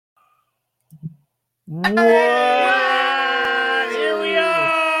What? Here we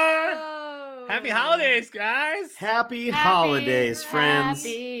are. Happy holidays, guys. Happy holidays, friends.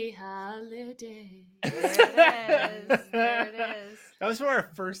 Happy holidays. There it is. There it is. That was for our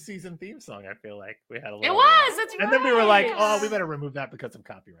first season theme song. I feel like we had a little. It was. That's right. And then we were like, "Oh, we better remove that because of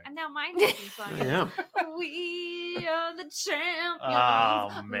copyright." And now mine is song. Yeah. We are the champions,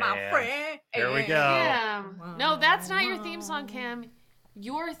 Oh, my man. friend. Here we go. Yeah. No, that's not your theme song, Kim.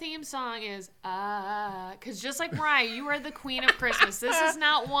 Your theme song is because just like Mariah, you are the queen of Christmas. This is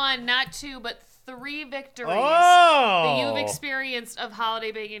not one, not two, but 3 victories that you've experienced of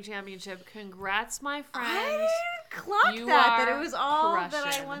Holiday Baking Championship. Congrats, my friend. I didn't clock You that are it was all that I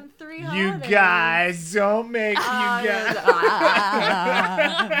crushing. won 3 You holidays. guys, don't make you guys. You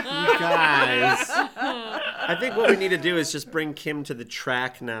guys. I think what we need to do is just bring Kim to the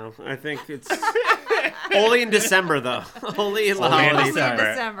track now. I think it's only in December, though. Only in the Only in holidays.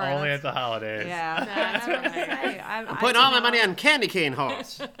 December. Only That's- at the holidays. Yeah, That's right. I'm Putting all my money on candy cane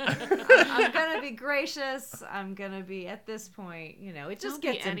horse. I'm gonna be gracious. I'm gonna be at this point. You know, it just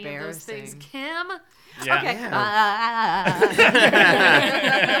Don't be gets any of those embarrassing. things, Kim. Yeah. Okay.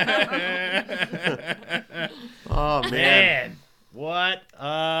 Oh, man. Man, what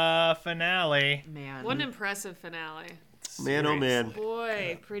a finale. Man. What an impressive finale. Man, oh, man.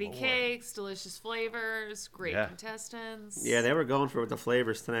 Boy, pretty Lord. cakes, delicious flavors, great Yeah. contestants. Yeah, they were going for it with the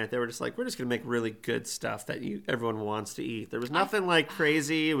flavors tonight. They were just like, we're just going to make really good stuff that everyone wants to eat. There was nothing like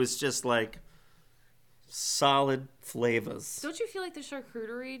crazy. It was just like solid flavors. Don't you feel like the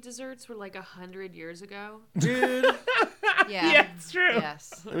charcuterie desserts were like 100 years ago? Dude, Yeah. Yeah, it's true.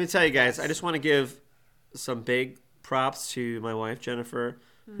 Yes. let me tell you guys, I just want to give some big props to my wife, Jennifer,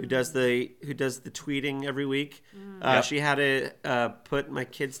 who does the tweeting every week. Yep. She had to put my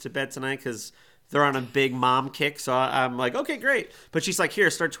kids to bed tonight because they're on a big mom kick. So I'm like, okay, great. But she's like, here,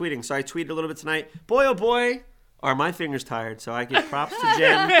 start tweeting. So I tweeted a little bit tonight. Boy, oh boy, are my fingers tired. So I give props to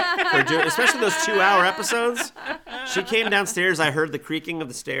Jen for doing, especially those 2-hour episodes. She came downstairs. I heard the creaking of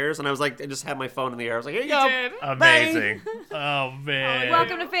the stairs, and I was like, I just had my phone in the air. I was like, here you go. did. Amazing. Oh, man.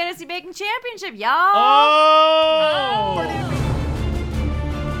 Welcome to Fantasy Baking Championship, y'all. Oh!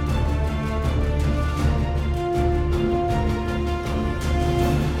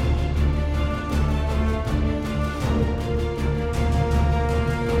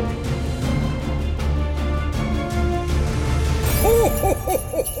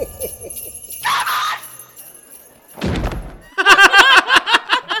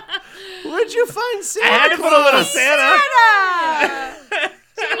 Where'd you find Santa I had to put a little Santa! Santa.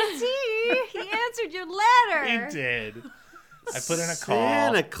 JT, he answered your letter. He did. I put in a call.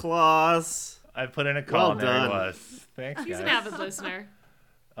 Santa Claus. I put in a call, Well and there he done. was. Thanks, He's guys. an avid listener.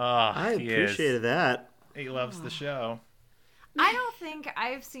 Oh, I he appreciated is. that. He loves the show. I don't think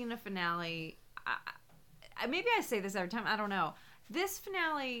I've seen a finale. Maybe I say this every time. I don't know. This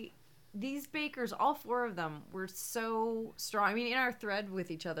finale, these bakers, all 4 of them, were so strong. I mean, in our thread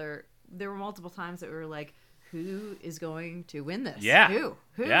with each other, there were multiple times that we were like, who is going to win this? Yeah. Who?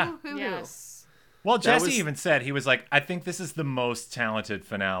 Yeah. Who? Yes. Well, That Jesse was- even said, he was like, I think this is the most talented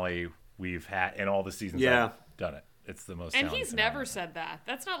finale we've had in all the seasons Yeah. I've done it. It's the most And talented he's finale. never said that.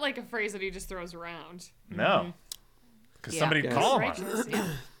 That's not like a phrase that he just throws around. No. Because Yeah. somebody Yes. call him on it. Righteous, yeah.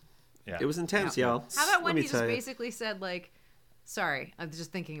 Yeah. It was intense, y'all. How about when Let me he just tell you. basically said, like, sorry, I'm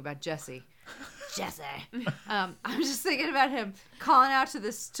just thinking about Jesse. Jesse. I'm just thinking about him calling out to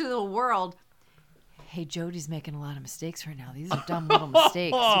the world. Hey, Jody's making a lot of mistakes right now. These are dumb little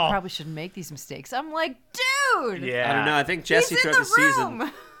mistakes. You probably shouldn't make these mistakes. I'm like, dude. Yeah. I don't know. I think Jesse He's in throughout the room.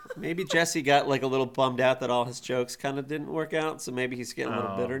 season, maybe Jesse got like a little bummed out that all his jokes kind of didn't work out. So maybe he's getting a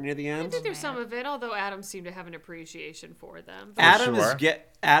little bitter near the I end. think there's some of it, although Adam seemed to have an appreciation for them. Sure.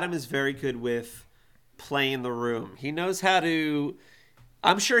 Adam is very good with playing the room. He knows how to.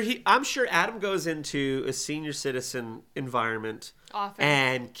 I'm sure Adam goes into a senior citizen environment Often.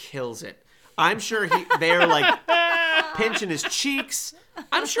 and kills it. I'm sure they're like pinching his cheeks.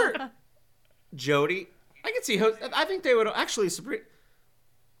 I'm sure Jody. I can see. I think they would actually.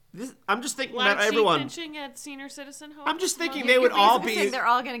 I'm just thinking Loud about cheek everyone. pinching at senior citizen home. I'm just thinking You're they would all basically be. saying they're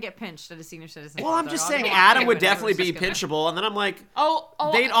all going to get pinched at a senior citizen. Well, I'm They're just all saying gonna Adam get would pinched. definitely be Whatever's just pinchable, and then I'm like, Oh,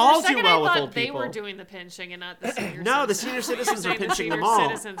 They'd for all a do second well I with thought old they people. were doing the pinching and not the senior No, the citizens. senior citizens are Saying the pinching them senior all.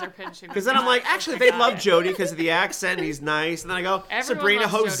 Citizens are pinching. because then I'm like, actually, they love Jody because of the accent. And he's nice, and then I go, Everyone Sabrina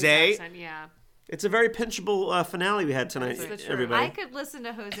loves Jody's Jose. accent, yeah. It's a very pinchable finale we had tonight, That's the truth. everybody. I could listen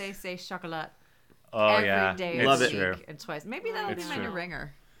to Jose say chocolate Oh, every yeah. day It's Love of it. the true. week and twice. Maybe that'll It's be my true. new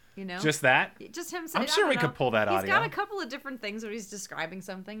ringer. You know, Just that? just him saying. I'm sure I we don't know. could pull that He's audio. got a couple of different things where he's describing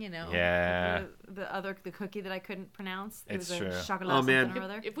something. You know. Yeah. The cookie that I couldn't pronounce. It It's was true. a chocolate Oh, man. something or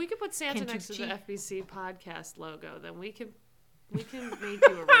other. If we could put Santa next to the Kintuchi. FBC podcast logo, then we can make you a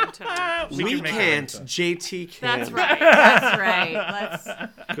ringtone. We can make can't. it. JT can. That's right. That's right. Let's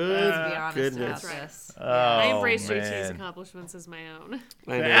Good be honest goodness. about Right. this. I Oh, embrace JT's man. accomplishments as my own.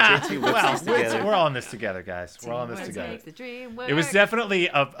 I know. Ah, JT whips well, us together. we're all in this together, guys. We're all in this Teamwork together. makes the dream work. It was definitely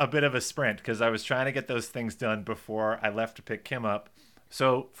a bit of a sprint because I was trying to get those things done before I left to pick Kim up.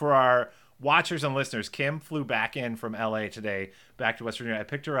 So for our watchers and listeners, Kim flew back in from LA today, back to West Virginia. I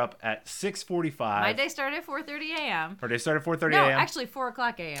picked her up at 6:45. My day started at 4:30 a.m. Her day started at 4:30 No, a.m. actually 4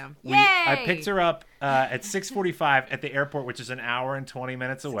 o'clock a.m. Yay! I picked her up at 6:45 at the airport, which is an hour and 20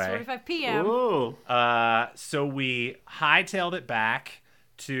 minutes away. 45 p.m. Ooh. So we hightailed it back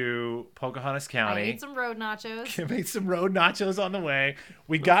to Pocahontas I County. ate some road nachos. Kim ate some road nachos on the way.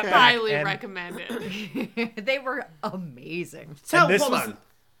 We got Okay. back. Highly and- recommend it. They were amazing. Tell, this hold was- on.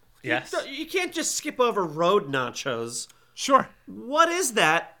 Yes. You can't just skip over road nachos. Sure. What is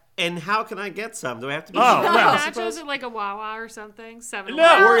that, and how can I get some? Do I have to be Oh, sure? well. Nachos at like a Wawa or something. 7-Eleven.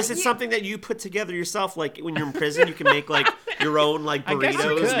 No. Or is it something that you put together yourself? Like when you're in prison, you can make like your own like I guess you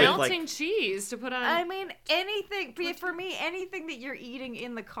burritos could. with Melting like. cheese to put on. I mean, anything for me, anything that you're eating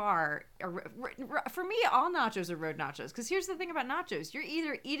in the car. For me, all nachos are road nachos. Because here's the thing about nachos: you're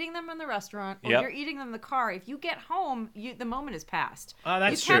either eating them in the restaurant or Yep. you're eating them in the car. If you get home, the moment is past.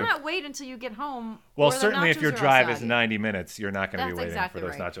 That's you true. cannot wait until you get home. Well, or the certainly if nachos your are all drive is soggy. 90 minutes, you're not going to be That's waiting exactly for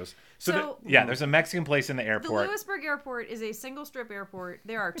those right. nachos. So- There's a Mexican place in the The airport. Lewisburg Airport is a single strip airport.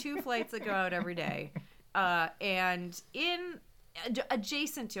 There are 2 flights that go out every day, and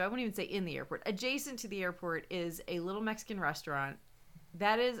adjacent to, I wouldn't even say in the airport, adjacent to the airport is a little Mexican restaurant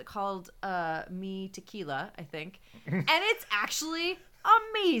that is called Mi Tequila, I think, and it's actually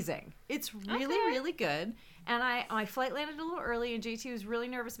amazing. It's really, really good. And my flight landed a little early, and JT was really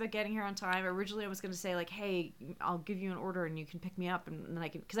nervous about getting here on time. Originally, I was going to say, like, hey, I'll give you an order, and you can pick me up, and then I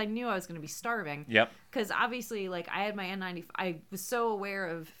can, because I knew I was going to be starving. Yep. Because obviously, like, I had my N95. I was so aware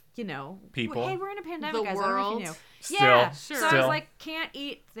of, you know, People. Hey, we're in a pandemic, The guys. I don't know if you world. knew. Still, Yeah. Sure. So I still. was like, can't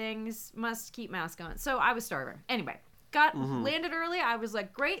eat things, must keep mask on. So I was starving. Anyway, landed early. I was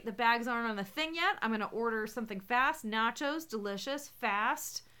like, great, the bags aren't on the thing yet. I'm going to order something fast. Nachos, delicious,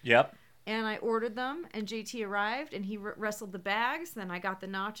 fast. Yep. And I ordered them, and JT arrived, and he wrestled the bags. Then I got the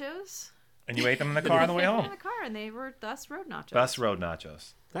nachos. And you ate them in the car on the way In home. the car, and they were thus road nachos. Best road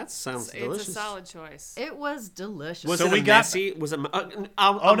nachos. That sounds It's delicious. a solid choice. It was delicious. Was So it we a got- messy? Was it?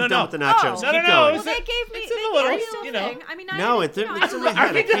 I'm no, done no. with the nachos. Oh. No, Keep no, going. Well, they gave me. It's in they the little, gave me you a know. thing. I mean, I No, didn't- it's you know, in I my head.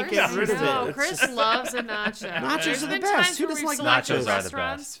 I think can't get it's rid of No, it. It's Chris just- loves a nacho. Nachos There's are the been best. times Who where doesn't we like selected nachos? Nachos are the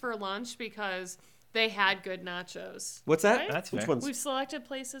restaurants best. for lunch because they had good nachos. What's that? Right? That's Which fair. ones? We've selected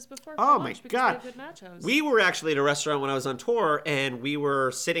places before for Oh my lunch because God. they have good nachos. We were actually at a restaurant when I was on tour, and we were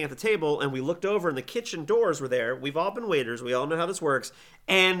sitting at the table, and we looked over, and the kitchen doors were there. We've all been waiters. We all know how this works.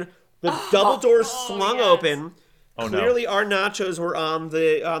 And the double doors swung yes. open. Oh, no. Clearly, our nachos were on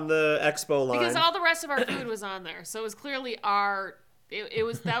the expo line. because all the rest of our food was on there, so it was clearly our. It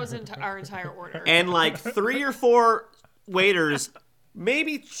was our entire order. And like 3 or 4 waiters,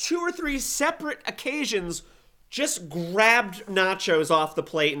 maybe 2 or 3 separate occasions, just grabbed nachos off the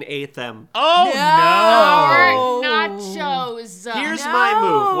plate and ate them. Oh, Our no. nachos. Here's No. my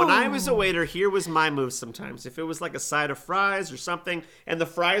move. When I was a waiter, here was my move sometimes. If it was like a side of fries or something, and the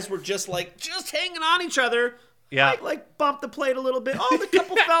fries were just hanging on each other, Yeah. I bump the plate a little bit. Oh, the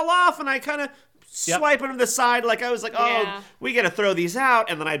couple fell off, and I kind of swipe them to the side like I was like, oh, Yeah. we got to throw these out.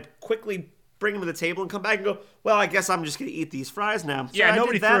 And then I'd quickly bring them to the table and come back and go, well, I guess I'm just going to eat these fries now. So Yeah, I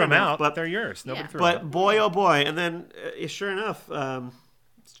nobody did threw that them enough, out, but they're yours. Nobody Yeah. threw them out. but boy, oh boy. And then, sure enough,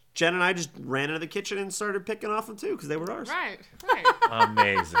 Jen and I just ran into the kitchen and started picking off them too because they were ours. Right.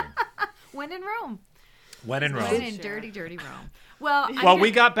 Amazing. When in Rome. When in When Rome. in dirty, dirty Rome. Well, Well,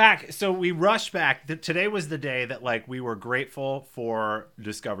 we got back, so we rushed back. Today was the day that we were grateful for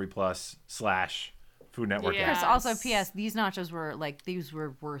Discovery Plus / Food Network. Yeah. app. Chris, also, P.S. These nachos were these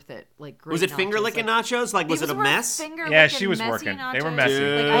were worth it. Great. Was it finger licking nachos? Was these it a were mess? Yeah, she was messy working. Nachos. They were messy.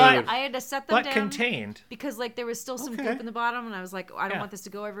 Dude. I had to set them But down contained. because there was still some Okay. goop in the bottom, and I was like, I don't Yeah. want this to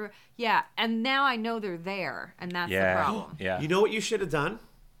go everywhere. Yeah, and now I know they're there, and that's the Yeah. problem. Yeah. You know what you should have done?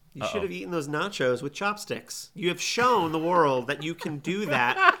 You should have eaten those nachos with chopsticks. You have shown the world that you can do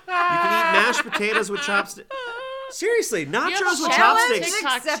that. You can eat mashed potatoes with chopsticks. Seriously, nachos with chopsticks.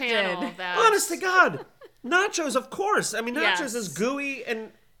 TikTok Accepted. channel that. Honest to God. Nachos, of course. I mean, nachos Yes. is gooey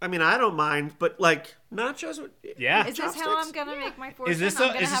and I mean, I don't mind, but like nachos. Yeah. Is this how I'm gonna make my fortune? Is this I'm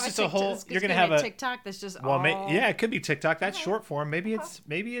a- gonna is this have just a TikTok- whole- it's you're gonna gonna be have a- TikTok that's just Well, all... yeah, it could be TikTok. That's short form. Maybe it's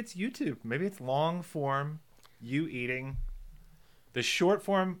YouTube. Maybe it's long form. You eating. The short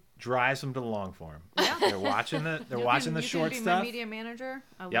form drives them to the long form. Yeah. They're watching the You short can be stuff. my media manager.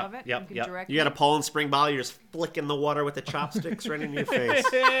 I Yep, love it. yep, you can yep. direct You got a me. Poland Spring bottle. You're just flicking the water with the chopsticks right in your face.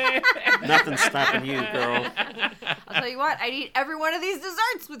 Nothing's stopping you, girl. I'll tell you what. I'd eat every one of these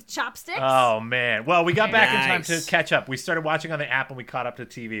desserts with chopsticks. Oh man. Well, we got back in time to Nice. catch up. We started watching on the app and we caught up to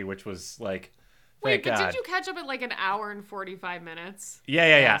TV, which was like Wait, thank but God. did you catch up at like an hour and 45 minutes? Yeah.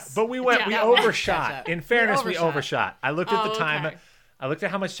 Yes. But we went. Yeah, we that was overshot. catch up. In fairness, we overshot. overshot. I looked at the Oh, time. okay. I looked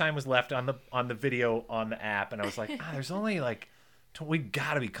at how much time was left on the video on the app, and I was like, there's only like, we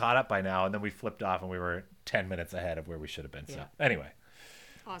got to be caught up by now. And then we flipped off, and we were 10 minutes ahead of where we should have been. So anyway,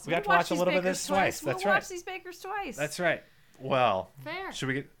 Awesome. we got to watch a little bit of this twice. We'll That's watch right. these bakers twice. That's right. Well, Fair. should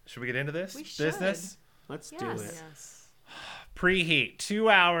we get into this We should. business? Let's do Yes. it. Yes. Preheat 2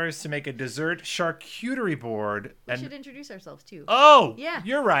 hours to make a dessert charcuterie board. We And should introduce ourselves too. oh, Yeah.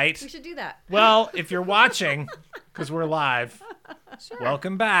 you're right. We should do that. Well, if you're watching, because we're live,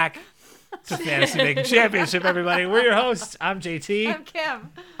 welcome back to Fantasy Baking Championship, everybody. We're your hosts. I'm JT, I'm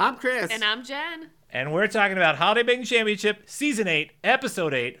Kim. I'm Chris. And I'm Jen. and we're talking about Holiday Baking Championship, Season 8,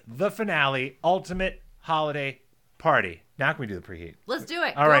 Episode 8, the finale, Ultimate Holiday Party. Now can we do the preheat? Let's do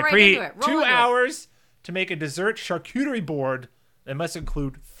it. All Go right, right preheat. into it. Roll 2 into it. hours to make a dessert charcuterie board that must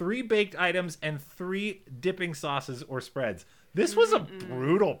include 3 baked items and 3 dipping sauces or spreads. This was a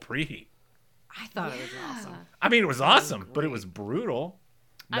brutal preheat. I thought it was awesome. I mean, it was awesome, but it was brutal.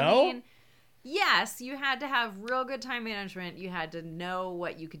 No? I mean, yes, you had to have real good time management. You had to know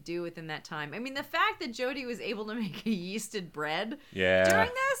what you could do within that time. I mean, the fact that Jody was able to make a yeasted bread Yeah. during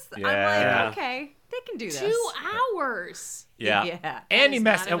this, Yeah. I'm like, okay, they can do this. 2 hours. Yeah. Yeah. And he is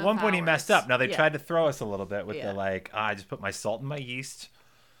messed not at one enough point. He messed hours. up. Now they Yeah. tried to throw us a little bit with Yeah. the like, I just put my salt in my yeast,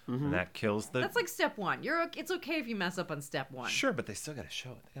 and that kills the. That's like step one. It's okay if you mess up on step one. Sure, but they still got to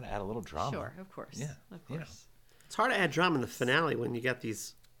show it. They got to add a little drama. Sure, of course. Yeah, Of you know. course. It's hard to add drama in the finale when you got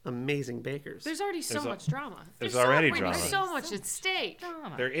these amazing bakers. There's already so There's a- much drama. there's so already much- drama. There's so much at stake.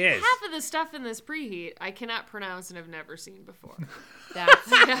 Drama. There is. Half of the stuff in this preheat I cannot pronounce and have never seen before.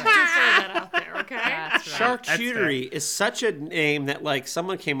 That's I have to throw that out there, okay? That's right. Charcuterie is such a name that like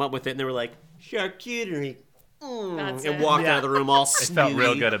someone came up with it and they were like charcuterie. That's And it. walked Yeah. out of the room all It felt real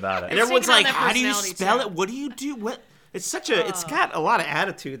snooty. good about And it. It's everyone's taking on like, that "How do you personality, spell too. it? What do you do? What?" It's such a. It's got a lot of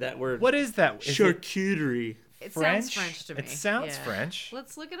attitude. That word. What is that? Is it charcuterie? It French? sounds French to me. It sounds Yeah. French.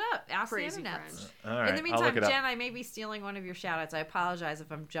 Let's look it up. Ask Crazy the internet. French. All right, In the I'll meantime, look it up. Jen, I may be stealing one of your shout outs. I apologize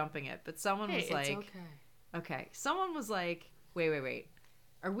if I'm jumping it, but someone Hey, was it's like, okay. okay, someone was like, wait.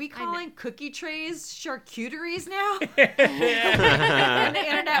 Are we calling cookie trays charcuteries now? And the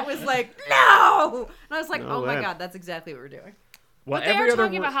internet was like, no! And I was like, No oh my way. God, that's exactly what we're doing. Well, But they are every other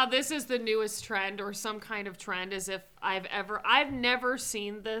talking word- about how this is the newest trend or some kind of trend, as if I've never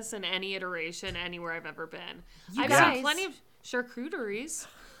seen this in any iteration anywhere I've ever been. I've guys- seen plenty of charcuteries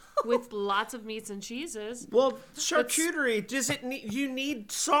with lots of meats and cheeses. Well, charcuterie. Does it need? You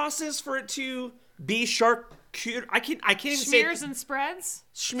need sauces for it to be charcuterie. I can't even Smears say and spreads.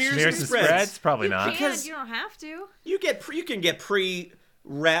 smears Smears and spreads? Probably You not. can, Because- you don't have to. You can get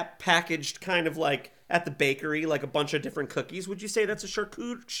pre-wrap packaged kind of like at the bakery, like a bunch of different cookies. Would you say that's a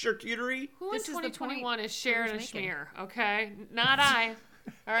charcuterie? Who This is in the 2021 point is sharing a Who's making? schmear? Okay, not I.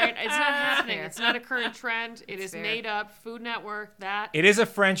 All right, it's not happening. Fair. It's not a current trend. It is fair. made up. Food Network. That. It is a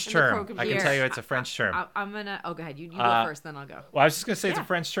French And the term. croquembouche. I can tell you it's a French term. I'm gonna. Oh, go ahead. You go first, then I'll go. Well, I was just going to say it's a Yeah.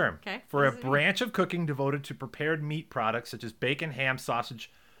 French term. Okay. For a What does it mean? branch of cooking devoted to prepared meat products such as bacon, ham,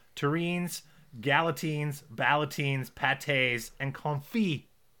 sausage, terrines, galantines, ballotines, pâtés, and confits,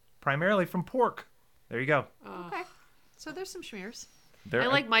 primarily from pork. There you go. Okay. So there's some schmears. There, I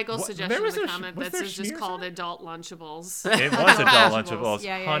like Michael's what- suggestion there in was the a- comment was that there it's just schmears called in it? adult Lunchables. It was adult Lunchables. Lunchables,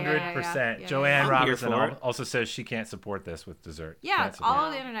 Yeah, 100%. yeah. Joanne I'm here Robinson for it. also says she can't support this with dessert. Yeah, Can't support all it.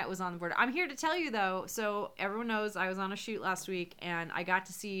 of the internet was on the board. I'm here to tell you though. So everyone knows I was on a shoot last week, and I got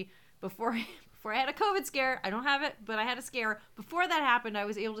to see before I had a COVID scare. I don't have it, but I had a scare. Before that happened, I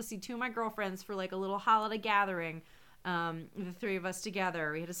was able to see 2 of my girlfriends for like a little holiday gathering. The 3 of us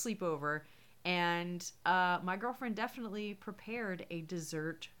together. We had a sleepover, and my girlfriend definitely prepared a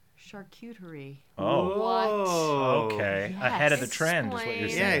dessert charcuterie. Oh, What? okay. Yes. Ahead of the trend is what you're Explain.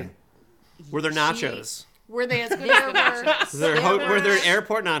 saying. Were there nachos? Were they as good as the nachos? Were there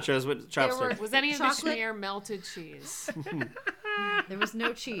airport nachos with chopsticks? Was any of the Chocolate- schmear melted cheese? There was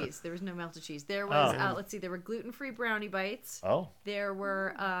no cheese. There was no melted cheese. There was, Oh. let's see, there were gluten-free brownie bites. Oh, There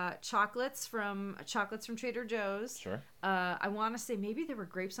were chocolates from Trader Joe's. sure. I want to say maybe there were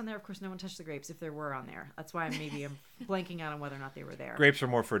grapes on there. Of course, no one touched the grapes if there were on there. That's why I'm blanking out on whether or not they were there. Grapes are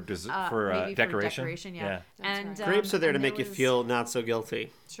more for Maybe decoration. For decoration, yeah. That's And right. Grapes are there to and make you was- feel not so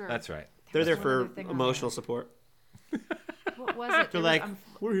guilty. Sure. That's right. They're there one for other thing on emotional there. support. What was it? They're like,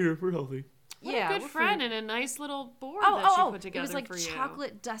 we're here, we're healthy. What yeah, a good we're friend for- and a nice little board Oh, that she oh, put it together was like for you.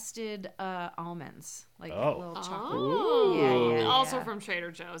 chocolate dusted almonds, like Oh. little chocolate. Oh, Yeah, also yeah. from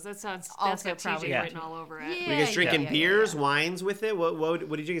Trader Joe's. That's Also got TJ probably- Yeah. written all over it. Yeah. Were you guys drinking yeah, beers, yeah. wines with it? What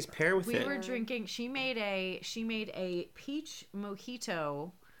did you guys pair with We it? were drinking. She made a peach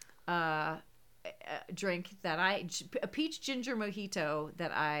mojito drink a peach ginger mojito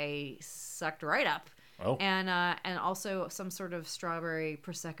that I sucked right up. Oh, And also some sort of strawberry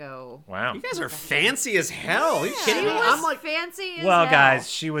prosecco. wow. You guys are fancy as hell. Are you kidding She me? was I'm like, fancy as Well, hell. guys,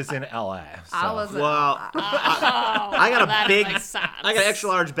 she was in LA. So. I was. well, Oh, I got a that big, makes sense. I got an extra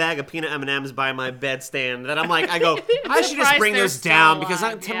large bag of peanut M&Ms by my bedstand that I'm like, I should just surprised bring they're those down still because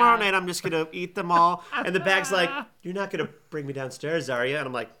alive, tomorrow yeah. night I'm just gonna eat them all. And the bag's like, you're not gonna bring me downstairs, are you? And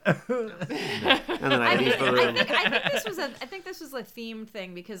I'm like, and then I leave the room. I think this was a themed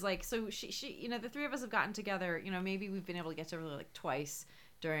thing because she the three of us have gotten together, maybe we've been able to get together like twice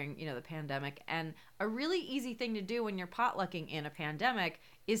during the pandemic, and a really easy thing to do when you're potlucking in a pandemic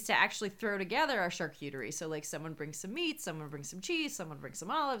is to actually throw together our charcuterie. So like someone brings some meat, someone brings some cheese, someone brings some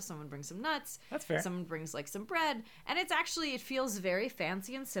olives, someone brings some nuts. That's fair. Someone brings like some bread, and it feels very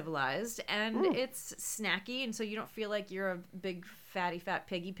fancy and civilized, and it's snacky, and so you don't feel like you're a big fat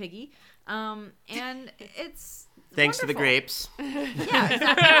piggy. And it's Thanks to the wonderful. grapes. Yeah,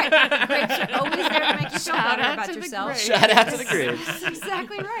 exactly right. Grapes are always there to make you feel Shout better out about to the yourself. grapes. Shout out to the grapes. That's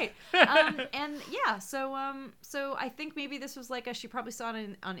exactly right. And yeah, so I think maybe this was like she probably saw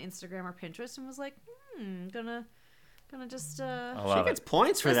it on Instagram or Pinterest and was like, gonna just I She love gets it.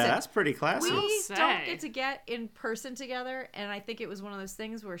 points for that. Listen, That's pretty classy. we say. don't get to get in person together, and I think it was one of those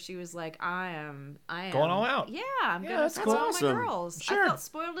things where she was like, I am Going all out. Yeah, I'm Yeah, gonna that's spoil cool. my Awesome. girls. Sure. I felt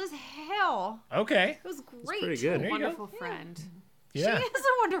spoiled as hell. Okay. It was great. pretty good. There you go. Wonderful friend. Yeah. She is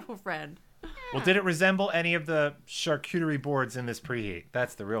a wonderful friend. Well, did it resemble any of the charcuterie boards in this preheat?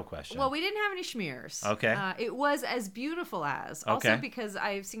 That's the real question. Well, we didn't have any schmears. Okay. It was as beautiful as. Okay. Also because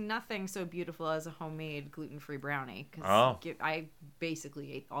I've seen nothing so beautiful as a homemade gluten-free brownie. 'Cause Oh. I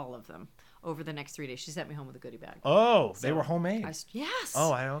basically ate all of them over the next 3 days. She sent me home with a goodie bag. Oh, they So, were homemade. Yes.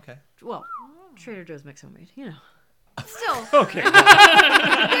 Oh, okay. Well, Trader Joe's makes homemade, Still, Okay.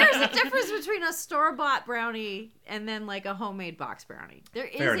 there's a difference between a store-bought brownie and then like a homemade box brownie. There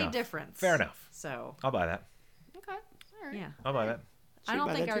is Fair a enough. difference. Fair enough. So, I'll buy that. Okay. All right. yeah. I'll buy that. I don't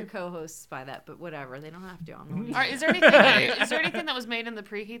buy think that our too? co-hosts buy that, but whatever. They don't have to. I'm the All one right. Is there anything that was made in the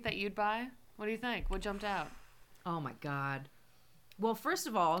preheat that you'd buy? What do you think? What jumped out? Oh my god. Well, first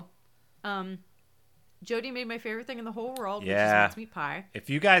of all, Jody made my favorite thing in the whole world, Yeah. which is mincemeat pie. If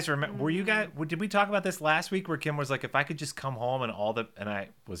you guys remember, were you guys? Did we talk about this last week? Where Kim was like, "If I could just come home and and I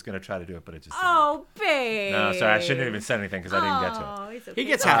was gonna try to do it, but it just." Oh, babe. No, sorry, I shouldn't have even said anything because I didn't get to it. Oh, it's okay. He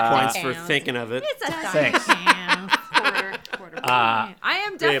gets It's half a points for thousand thinking of it. It's a Thanks. thousand. Quarter. I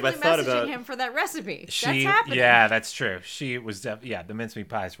am Babe, I definitely thought messaging about- him for that recipe. She, That's happening. yeah, that's true. She was, the mincemeat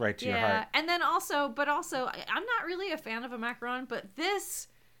pie is right to your Yeah, heart. and then also, I'm not really a fan of a macaron, but this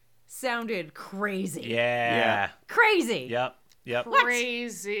sounded crazy. Yeah. Crazy. Yep. What?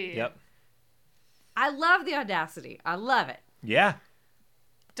 Crazy. Yep. I love the audacity. I love it. Yeah.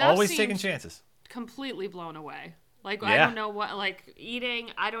 Duff Always seemed taking chances. completely blown away. Like I Yeah. don't know what, like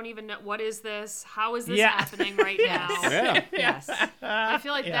eating. I don't even know what is this. How is this Yeah. happening right now? Yeah. Yes. I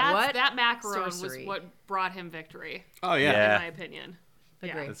feel like Yeah. What that macaron sorcery. was what brought him victory, Oh yeah. Yeah. in my opinion.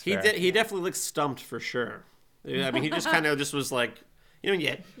 Agreed. That's He fair. did. He definitely looked stumped for sure. I mean, he just kind of just was like,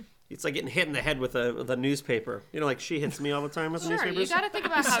 it's like getting hit in the head with a newspaper. Like she hits me all the time with Sure, you newspapers. got to think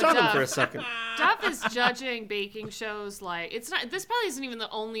about how Stun him for a Duff, second. Duff is judging baking shows like it's not. This probably isn't even the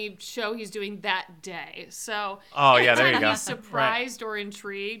only show he's doing that day. So Oh, yeah, there you anytime go. he's surprised or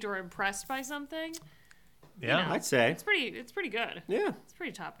intrigued or impressed by something, Yeah. I'd say. it's pretty good. Yeah. It's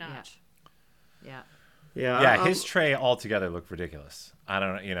pretty top notch. Yeah. Yeah. Yeah, his tray altogether looked ridiculous. I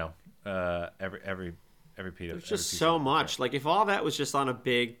don't know, every piece of There's just so of- much. Like if all that was just on a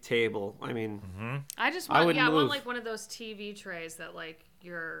big table, I mean, I just I want, wouldn't I want move. like one of those TV trays that like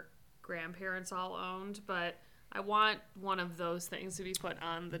your grandparents all owned, but I want one of those things to be put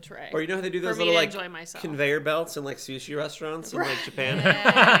on the tray. or you know how they do For those me little to like enjoy myself. conveyor belts in like sushi restaurants in like Japan.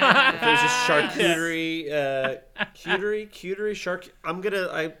 Yeah. There's just charcuterie, cutery, shark. I'm gonna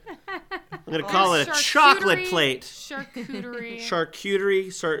I'm gonna call it a chocolate plate. Charcuterie.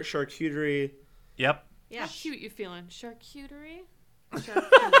 Charcuterie. Yep. Yeah. How cute you feeling? Charcuterie?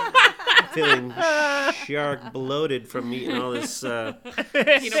 Feeling shark bloated from eating all this salt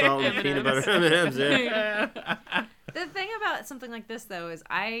and peanut butter M&Ms. Yeah. The thing about something like this, though, is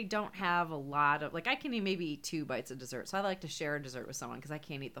I don't have a lot of, like, I can maybe eat 2 bites of dessert. So I like to share a dessert with someone because I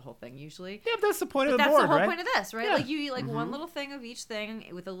can't eat the whole thing usually. Yeah, that's the point of the That's board, the whole right? point of this, right? Yeah. Like, you eat, like, one little thing of each thing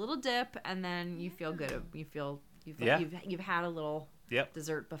with a little dip, and then you feel good. You feel Yeah. you've had a little Yep.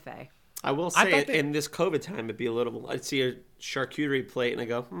 dessert buffet. I will I say, thought they- in this COVID time, it'd be a little. I'd see a charcuterie plate, and I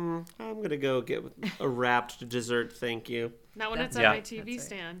go, I'm gonna go get a wrapped dessert, thank you. Not when it's Yeah. on my TV That's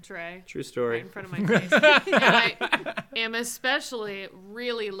right. stand, Trey. True Right story. in front of my face. And I am especially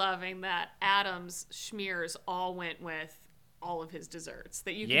really loving that Adam's schmears all went with all of his desserts.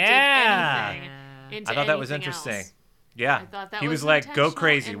 That you could Yeah. dip anything into I thought that was anything interesting. else. Yeah. I thought that he was was like, go intentional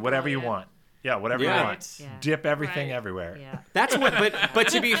crazy, and whatever you brilliant. want. Yeah, whatever Yeah. you want. Yeah. Dip everything Right. everywhere. Yeah. That's what. But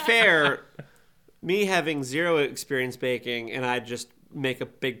to be fair, me having zero experience baking, and I just make a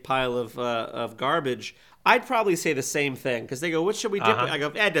big pile of garbage, I'd probably say the same thing because they go, "What should we dip?" Uh-huh. it? I go,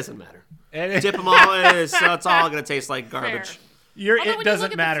 "It doesn't matter. And Dip them all in, so it's all gonna taste like garbage." Fair. Your Although when it you doesn't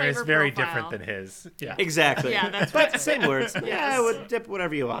look at the matter. It's flavor very profile- different than his. Yeah. Exactly. Yeah, that's But right. same words. Yeah, Yes. I would dip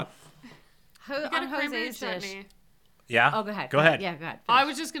whatever you want. You got On a cranberry Jose's dish. chutney. Yeah. Oh, go ahead. Go ahead. Yeah, go ahead. I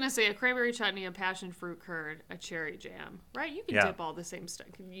was just gonna say a cranberry chutney, a passion fruit curd, a cherry jam. Right? You can Yeah. dip all the same stuff.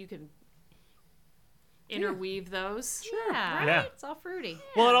 You can interweave those. Yeah, right? Yeah. It's all fruity.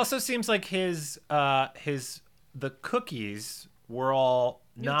 Well, it also seems like the cookies were all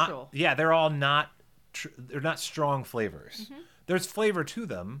not. Neutral. Yeah, they're all not. They're not strong flavors. Mm-hmm. There's flavor to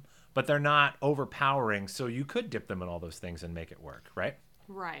them, but they're not overpowering. So you could dip them in all those things and make it work, right?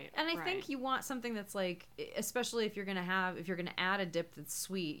 Right. And I right. think you want something that's like, especially if you're gonna add a dip that's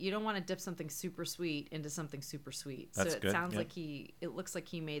sweet, you don't want to dip something super sweet into something super sweet. That's so it good, sounds yeah. like it looks like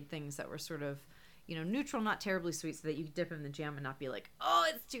he made things that were sort of, neutral, not terribly sweet, so that you could dip in the jam and not be like, oh,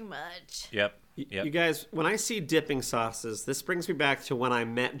 it's too much. Yep. Yep. You guys, when I see dipping sauces, this brings me back to when I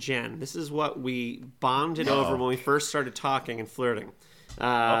met Jen. This is what we bonded over when we first started talking and flirting.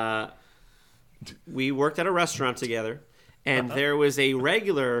 We worked at a restaurant together, and there was a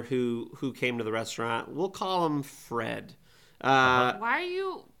regular who came to the restaurant. We'll call him Fred. Why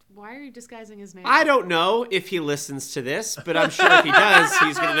are you disguising his name? I don't know if he listens to this, but I'm sure if he does,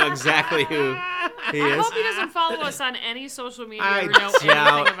 he's going to know exactly who he I is. hope he doesn't follow us on any social media I or know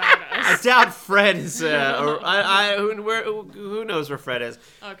doubt- anything about I us. doubt Fred is. Who knows where Fred is?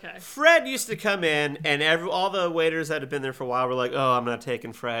 Okay. Fred used to come in, and all the waiters that had been there for a while were like, "Oh, I'm not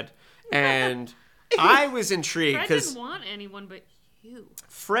taking Fred," and I was intrigued Fred because didn't want anyone but you.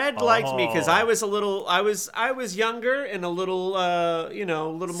 Fred liked me because Oh. I was I was younger and a little a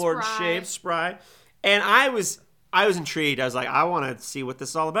little more in Spry. shape, spry, and I was intrigued. I was like, I want to see what this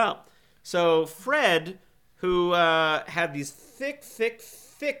is all about. So Fred, who had these thick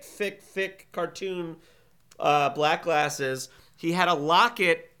cartoon black glasses, he had a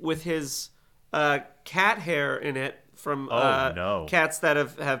locket with his cat hair in it from Oh, no. cats that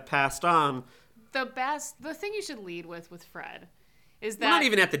have passed on. The thing you should lead with Fred is that We're not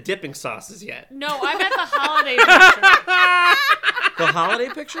even at the dipping sauces yet. No, I'm at the holiday picture. The holiday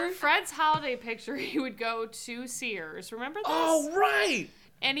picture? Fred's holiday picture, he would go to Sears. Remember this? Oh, right.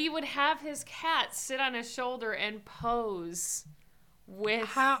 And he would have his cat sit on his shoulder and pose with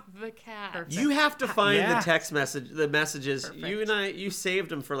the cat. Perfect. You have to find Yeah. the messages. Perfect. You saved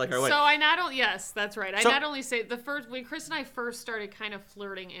them for like our So I not only yes, that's right. I So- not only say when Chris and I first started kind of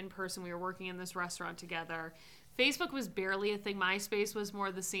flirting in person, we were working in this restaurant together. Facebook was barely a thing. MySpace was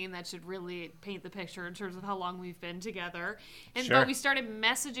more the scene that should really paint the picture in terms of how long we've been together. And Sure. but we started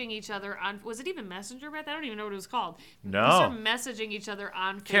messaging each other on was it even Messenger, Beth? I don't even know what it was called. No. We started messaging each other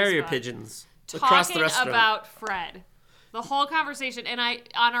on Facebook. carrier pigeons across the Talking restaurant. about Fred. The whole conversation. And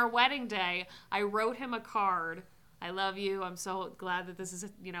on our wedding day, I wrote him a card. I love you. I'm so glad that this is,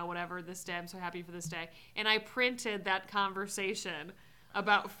 whatever this day. I'm so happy for this day. And I printed that conversation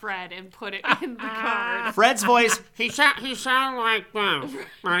about Fred and put it in the card. Fred's voice. He sounded like that.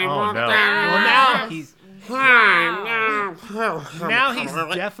 Oh no. Well, now he's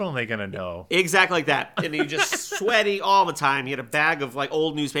definitely gonna know. Exactly like that. And he just sweaty all the time. He had a bag of like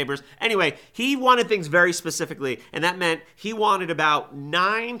old newspapers. Anyway, he wanted things very specifically, and that meant he wanted about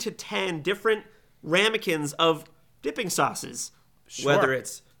 9 to 10 different ramekins of dipping sauces. Sure. Whether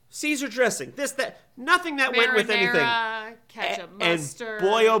it's Caesar dressing, this, that, nothing that went with anything. Marinara, ketchup, And mustard.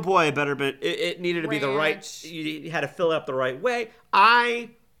 boy, oh boy, it needed to be the right. ranch. You had to fill it up the right way.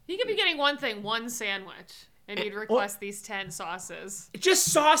 He could be getting one thing, one sandwich. and you'd request these 10 sauces. Just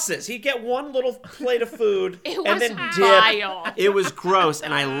sauces. He'd get one little plate of food It and was then vile. dip. It was gross,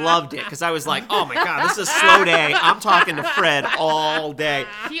 and I loved it because I was like, "Oh my god, this is a slow day. I'm talking to Fred all day."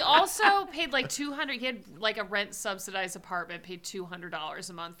 He also paid like $200. He had like a rent subsidized apartment, paid $200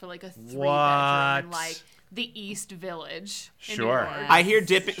 a month for like a 3-bedroom in like the East Village. in New Sure. York. I hear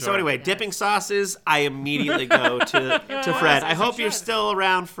dipping. So Sure. anyway, dipping sauces. I immediately go to Fred. I hope you're still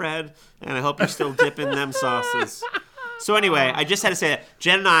around, Fred, and I hope you're still dipping them sauces. So anyway, I just had to say that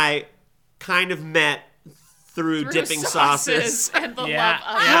Jen and I kind of met through dipping sauces. and the Yeah.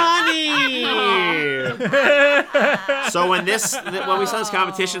 love of it. Honey. So when we saw this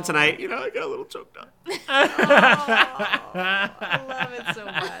competition tonight, I got a little choked up. I love it so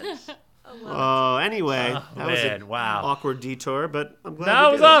much. Oh, anyway, that was Man, an wow. awkward detour, but I'm glad That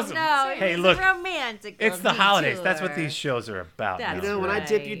we was did it. awesome. No, Hey, it's look, a romantic. It's the holidays. detour. That's what these shows are about. That's now. When I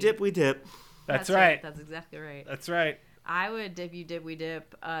dip, you dip, we dip. That's right. That's exactly right. That's right. I would dip you dip we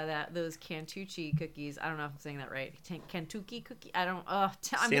dip those Cantucci cookies. I don't know if I'm saying that right. Cantucci cookie. I don't. I'm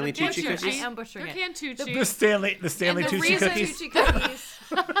Stanley gonna Tucci butcher it. cookies? I am butchering They're it. Cantucci. The Stanley And Tucci the reason- cookies. Cantucci cookies.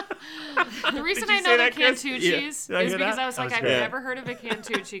 The reason you I say know they're that, Chris? Cantucci's Yeah. is Did I hear because that? I was That like, was I've great. never heard of a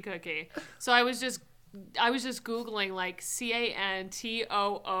Cantucci cookie. So I was just Googling like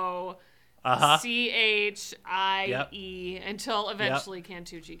CANTOO CHIE until eventually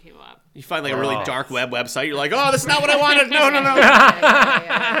Cantucci came up. You find like a really Oh. dark web website. You're like, oh, that's not what I wanted. No.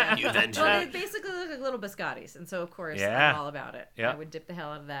 Yeah. You then Well, they basically look like little biscottis, and so of course Yeah. I'm all about it. Yeah. I would dip the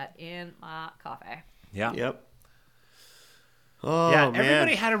hell out of that in my coffee. Yeah. Yep. Oh, Yeah, man.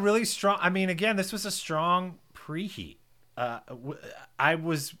 everybody had a really strong. I mean, again, this was a strong preheat. I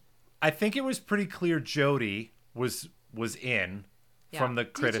think it was pretty clear Jody was in from the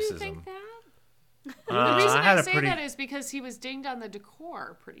criticism. Did you think that? The reason I had I a say pretty. that is because he was dinged on the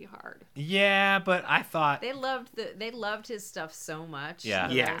decor pretty hard. Yeah, but I thought They loved his stuff so much. Yeah.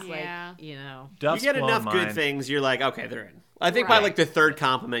 that Yeah. I was like, Yeah. You Duff's get blown enough good mine. things, you're like, okay, they're in. I think by Right. like the third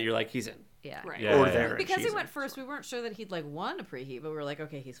compliment, you're like, he's in. yeah. Right. Yeah, Or yeah, they're yeah. in. Because She's he in. went first, we weren't sure that he'd like won a preheat, but we were like,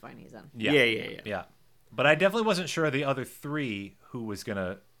 okay, he's fine, he's in. Yeah. But I definitely wasn't sure of the other three who was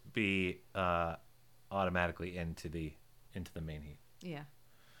gonna be automatically into the main heat. Yeah.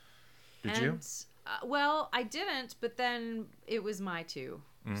 Did you? Well, I didn't, but then it was my two.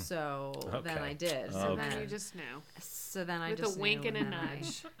 So then Okay. I did. So So then then, you just knew. I With just a wink knew, and a then I-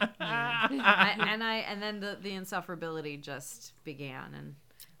 nudge. and then the insufferability just began, and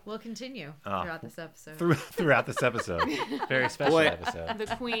we'll continue Oh. throughout this episode. Throughout this episode, very special Boy. episode.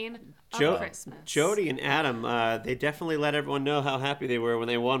 The queen of Jo- Christmas. Jody and Adam, they definitely let everyone know how happy they were when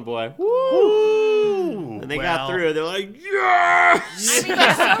they won, boy. Ooh, And they well, got through. They're like, yes! I mean,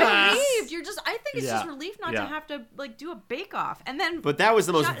 you're so relieved. I think it's just Yeah. relief not Yeah. to have to like do a bake off, and then. But that was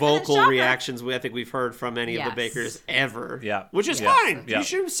the most And then vocal Shopper. reactions I think we've heard from any of the Yes. bakers ever. Yeah. Which is Yeah. fine. Yeah. You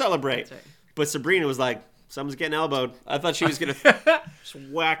should celebrate. That's right. But Sabrina was like, someone's getting elbowed. I thought she was going to just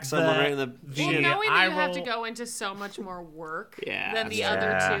whack someone right in the Well, chin. knowing eye that you have to roll. go into so much more work Yeah, than the yeah.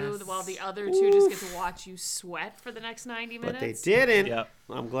 other two, while the other two just get to watch you sweat for the next 90 minutes. But they didn't. Yep.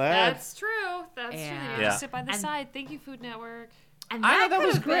 I'm glad. That's true. That's true. Yeah. You Yeah. just sit by the And- side. Thank you, Food Network. And I thought that could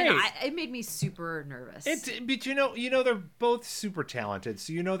was have been- great. it made me super nervous. But you know they're both super talented,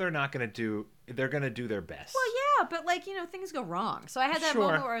 so they're not gonna do. They're gonna do their best. Well, yeah, but like things go wrong. So I had that Sure.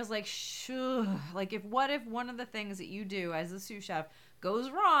 moment where I was like, "Shoo!" Like, if one of the things that you do as a sous chef goes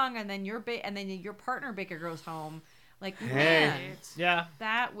wrong, and then your partner baker goes home, like, man, Yeah.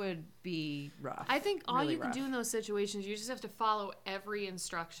 that would be rough. I think all Really you can rough. do in those situations, you just have to follow every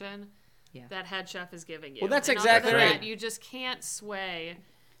instruction Yeah. that head chef is giving you. Well, that's And exactly other than right. that, you just can't sway.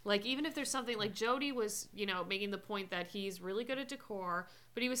 Like, even if there's something like Jody was, making the point that he's really good at decor,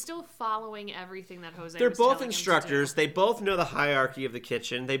 but he was still following everything that Jose They're was both telling him to instructors. do. They both know the hierarchy of the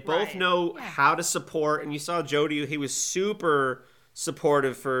kitchen. They both Right. know how to support. And you saw Jody, he was super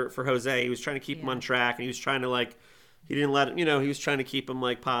supportive for Jose. He was trying to keep him on track, and he was trying to he didn't let him, he was trying to keep him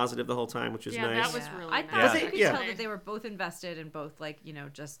positive the whole time, which was Yeah, nice. that was really I nice. thought you could Yeah. tell that they were both invested and both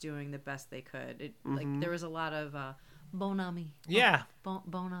just doing the best they could. It, Like there was a lot of bon ami. Yeah.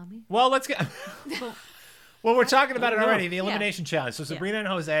 Bon ami. Well, let's get. Well, we're talking about it know. already. The elimination challenge. So Sabrina and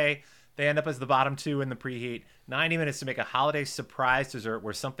Jose, they end up as the bottom two in the preheat. 90 minutes to make a holiday surprise dessert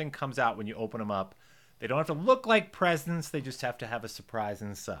where something comes out when you open them up. They don't have to look like presents. They just have to have a surprise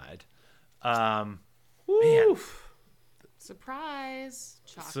inside. Man. Surprise!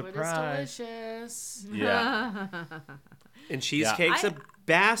 Chocolate Surprise. is delicious. Yeah. And cheesecake's Yeah. a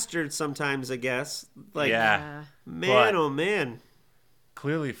bastard sometimes, I guess. Yeah. Man, But- oh man.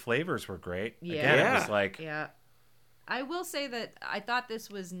 Clearly, flavors were great. Yeah. Again, it was Yeah. like. Yeah. I will say that I thought this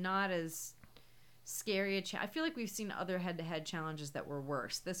was not as scary I feel like we've seen other head-to-head challenges that were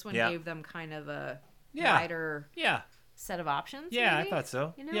worse. This one Yeah. gave them kind of a Yeah. wider Yeah. set of options. Yeah, maybe? I thought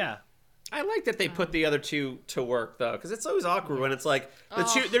so. You know? Yeah. I like that they put the other two to work though, because it's always awkward when it's like the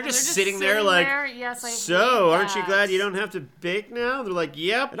Oh, two they're when just sitting there like. Yes, I So, hate aren't you that. glad you don't have to bake now? They're like,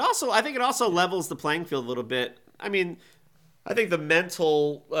 yep. And also, I think it also levels the playing field a little bit. I mean, I think the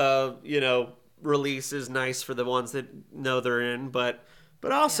mental, release is nice for the ones that know they're in, but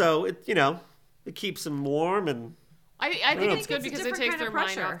also, it keeps them warm and. I think it's good it's a because it different takes kind their of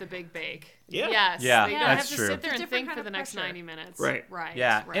mind pressure. off the big bake. Yeah. Yes. Yeah, They don't that's have true. to sit there It's a and different think kind for of the next pressure. 90 minutes. Right. Right.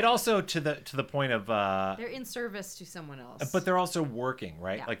 Yeah. Right. It also to the point of They're in service to someone else. but they're also working,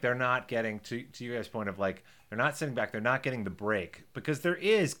 right? Yeah. Like they're not getting to you guys' point of like they're not sitting back, they're not getting the break because there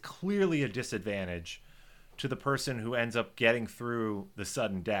is clearly a disadvantage to the person who ends up getting through the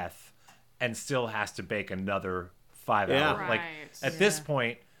sudden death and still has to bake another 5 Yeah. hours. Like Right. at this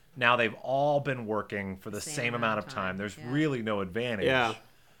point, now they've all been working for the same amount of time. There's Yeah. really no advantage. Yeah.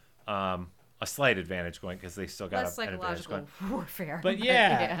 A slight advantage going because they still got less an advantage psychological going. warfare. But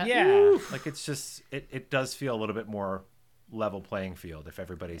yeah. Like it's just it does feel a little bit more level playing field if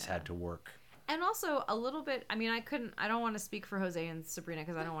everybody's had to work. And also a little bit, I mean, I don't want to speak for Jose and Sabrina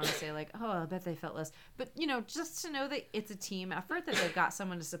because I don't want to say like, oh, I bet they felt less. But, just to know that it's a team effort, that they've got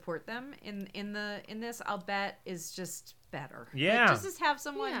someone to support them in this, I'll bet is just better. Yeah. Like, just to have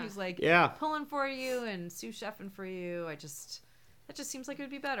someone Yeah. who's like Yeah. pulling for you and sous chefing for you, that just seems like it would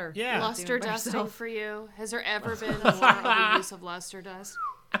be better. Yeah. than doing Luster it by dusting yourself. for you. Has there ever been more overuse of luster dust?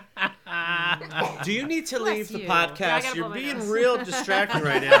 Do you need to leave the you. Yeah, I podcast? gotta You're blow my being nose. real distracting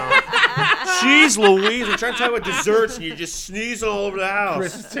right now. Jeez Louise, we're trying to talk about desserts and you're just sneezing all over the house.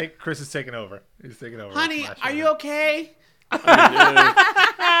 Chris is taking over. He's taking over. Honey, Flash are over. you okay?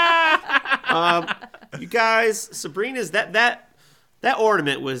 You guys, Sabrina's that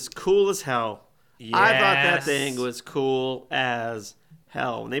ornament was cool as hell. I thought that Yes. thing was cool as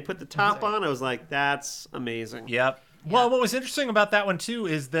hell. When they put the top on, I was like, that's amazing. Yep. Well, what was interesting about that one too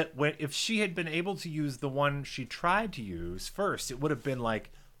is that if she had been able to use the one she tried to use first, it would have been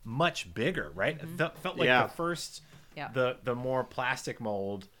like much bigger, right? It felt like Yeah. the first, Yeah. the more plastic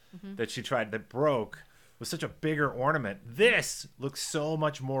mold that she tried that broke was such a bigger ornament. This looks so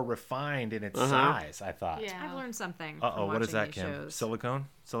much more refined in its size. I thought. Yeah. I've learned something. Uh oh, from what is watching that, these Kim? shows. Silicone?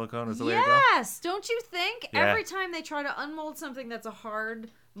 Silicone is the way to go. Yes, don't you think? Yeah. Every time they try to unmold something that's a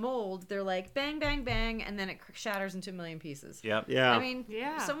hard mold, they're like bang, bang, bang, and then it shatters into a million pieces. Yep. Yeah. I mean,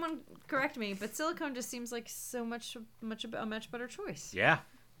 Yeah. someone correct me, but silicone just seems like so much a much better choice. Yeah,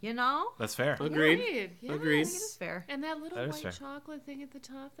 You know? that's fair. Agreed. Yes. Agreed. I think it's fair. And that little That is white fair. chocolate thing at the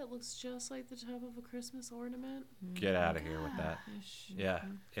top that looks just like the top of a Christmas ornament. Get out of here with that. Yeah,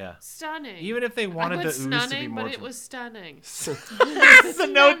 yeah. Stunning. Even if they I wanted put the ooze to be stunning, more. but it was stunning. The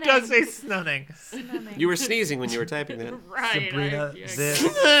note does say stunning. You were sneezing when you were typing that. Right. Sabrina, I, this.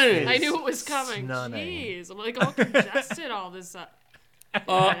 I knew it was coming. Stunning. Jeez. I'm like all congested all this time.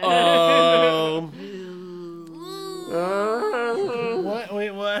 Uh-oh.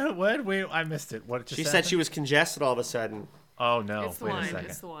 What? Wait, I missed it. What just She said happened? she was congested all of a son. Oh no! It's the Wait a wine. second.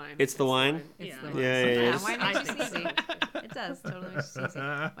 It's the wine. It's the wine? Yeah. The one. Yeah, yeah, yeah. Why not I you think sneezy? It does totally make you sneezy.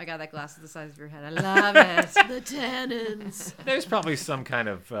 Oh my god, that glass is the size of your head. I love it. The tannins. There's probably some kind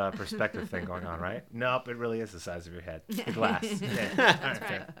of perspective thing going on, right? Nope, it really is the size of your head. The glass. Yeah. All right,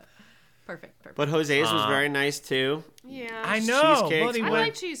 fair. Perfect. But Jose's was very nice too. Yeah. I know. Cheesecakes. Bloody I went-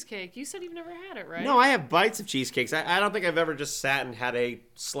 like cheesecake. You said you've never had it, right? No, I have bites of cheesecakes. I don't think I've ever just sat and had a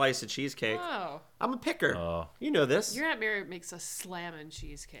slice of cheesecake. Oh. I'm a picker. Oh. You know this. Your Aunt Mary makes a slammin'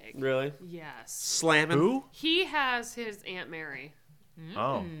 cheesecake. Really? Yes. Slamming. Who? He has his Aunt Mary.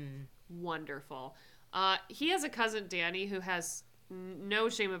 Oh. Wonderful. He has a cousin, Danny, who has no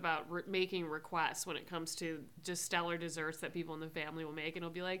shame about making requests when it comes to just stellar desserts that people in the family will make. And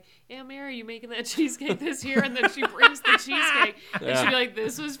he'll be like, Aunt Mary, you making that cheesecake this year? And then she brings the cheesecake. And she'll be like,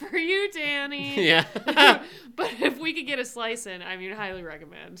 this was for you, Danny. Yeah. But if we could get a slice in, I mean, highly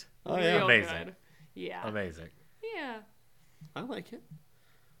recommend. Oh, yeah. Real Amazing. good. Yeah. Amazing. Yeah. I like it.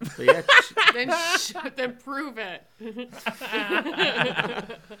 But yeah, Then prove it.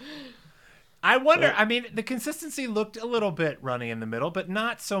 I wonder. I mean, the consistency looked a little bit runny in the middle, but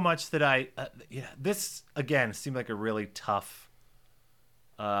not so much that I. This again seemed like a really tough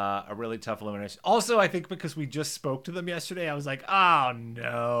elimination. Also, I think because we just spoke to them yesterday, I was like, oh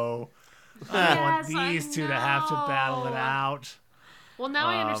no, I don't want Yes, I these two to have to battle it know. out. Well, now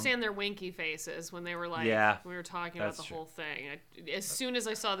I understand their winky faces when they were like, Yeah, we were talking about that's the true. whole thing. As soon as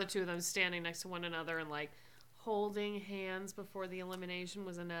I saw the two of them standing next to one another and like holding hands before the elimination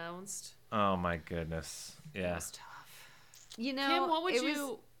was announced, Oh my goodness. it Yeah. was tough. You know, Kim, what would it you?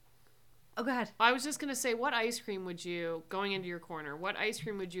 was- Oh, go ahead. I was just gonna say, what ice cream would you, going into your corner, what ice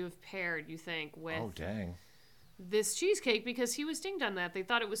cream would you have paired, you think, with Oh, dang. this cheesecake? Because he was dinged on that. They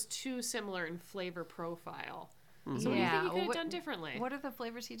thought it was too similar in flavor profile. So what do you think he Yeah, could have what- done differently? What are the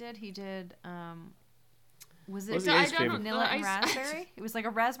flavors he did? He did. Was it What was the ice cream? vanilla and ice- raspberry? It was like a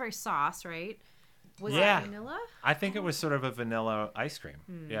raspberry sauce, right? Was Yeah. it vanilla? I think it was sort of a vanilla ice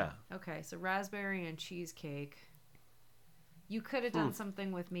cream. Yeah. Okay, so raspberry and cheesecake. You could have done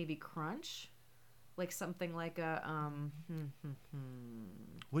something with maybe crunch, like something like a.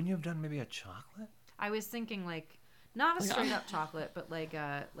 Wouldn't you have done maybe a chocolate? I was thinking like not a straight up chocolate, but like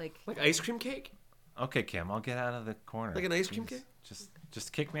Like ice cream cake? Okay, Kim, I'll get out of the corner. Like an ice cream Jeez. cake?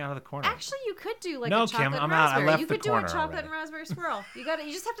 Just kick me out of the corner. Actually, you could do like No, a chocolate Kim, and I'm out. I raspberry. left You the could do a corner chocolate already. and raspberry swirl.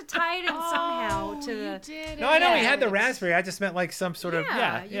 You just have to tie it in somehow to you the. did No, I know he it. had the raspberry. I just meant like some sort of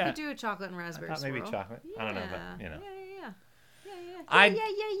Yeah, yeah. you could do a chocolate and I raspberry thought maybe swirl. chocolate. I don't know, but you know. Yeah.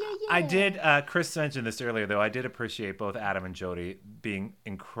 I did. Chris mentioned this earlier, though. I did appreciate both Adam and Jody being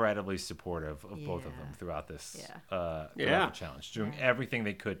incredibly supportive of both of them Yeah. throughout this Yeah. throughout the challenge, doing everything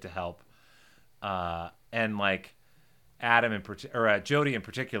they could to help. And like Adam or Jody in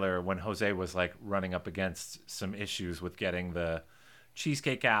particular, when Jose was like running up against some issues with getting the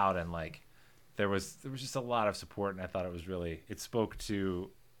cheesecake out, and like there was just a lot of support, and I thought it spoke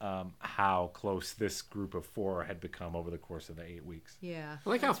to how close this group of four had become over the course of the 8 weeks. Yeah. I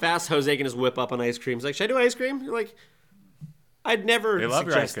like how fast Jose can just whip up on ice cream. He's like, should I do ice cream? You're like, I'd never They love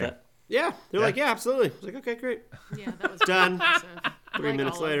your ice suggest cream. that. Yeah. They're like, yeah, absolutely. I was like, okay, great. Yeah, that was Done. impressive. 3 Like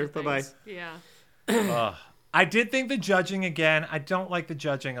minutes all of later, the bye-bye. things. Yeah. I did think the judging again. I don't like the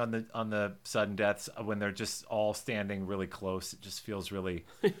judging on the sudden deaths when they're just all standing really close. It just feels really.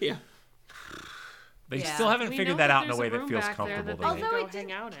 Yeah. They Yeah. still haven't We figured know that out in a there's way that room feels back there comfortable that to they me. can Although go it hang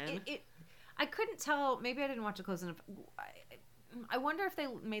didn't- out in. I couldn't tell. Maybe I didn't watch it close enough. I wonder if they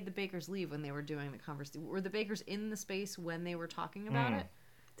made the bakers leave when they were doing the conversation. Were the bakers in the space when they were talking about it?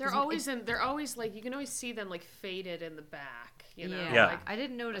 They're always like, you can always see them like faded in the back, you know? Yeah. Yeah. Like, I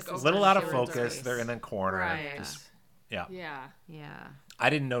didn't notice. like this A little much out of during the focus. race. They're in the corner. Right. Just- yeah. yeah. Yeah. I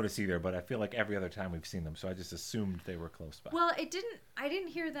didn't notice either, but I feel like every other time we've seen them, so I just assumed they were close by. Well, I didn't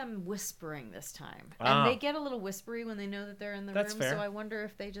hear them whispering this time, Ah. and they get a little whispery when they know that they're in the That's room. fair. So I wonder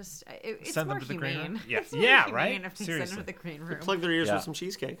if they just it's Send them more to the green humane. room? Yeah. It's more Yeah, humane right? If they send Seriously. them to the green room. Plug their ears Yeah. with some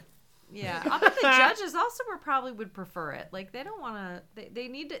cheesecake. Yeah, I bet the judges also would prefer it. Like they don't want to. They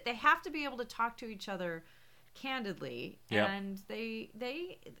need to. They have to be able to talk to each other candidly, Yep. and they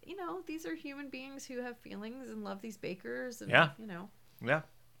these are human beings who have feelings and love these bakers, and Yeah. Yeah,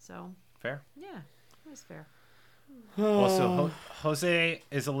 So fair. yeah, it was fair. Well, so Jose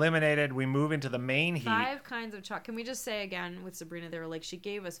is eliminated. We move into the main heat. 5 kinds of chocolate. Can we just say again with Sabrina? They were like, she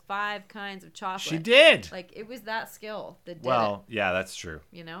gave us 5 kinds of chocolate. She did. Like it was that skill that did Well, yeah, that's true.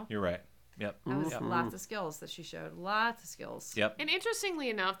 it. You know, You're right. Yep. that was Yep. lots of skills that she showed. Lots of skills. Yep. And interestingly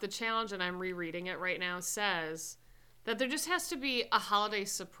enough, the challenge, and I'm rereading it right now, says that there just has to be a holiday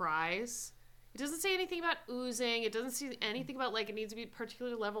surprise. It doesn't say anything about oozing. It doesn't say anything about like it needs to be a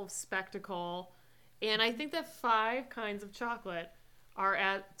particular level of spectacle. And I think that 5 kinds of chocolate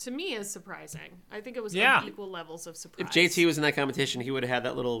are to me is surprising. I think it was Yeah. on equal levels of surprise. If JT was in that competition, he would have had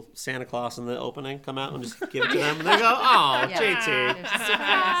that little Santa Claus in the opening come out and just give it to them. And they go, oh, Yeah. JT. There's a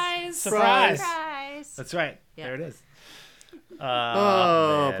surprise. Surprise. Surprise. That's right. Yeah. There it is.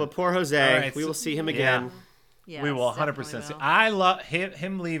 Oh, man. but poor Jose. All right, we so- will see him again. Yes, We will definitely 100% see. will. I love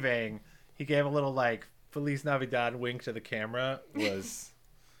him leaving. He gave a little like Feliz Navidad wink to the camera. Was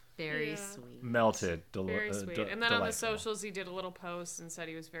Very Yeah. sweet. melted. Very sweet. And then on the delightful. socials, he did a little post and said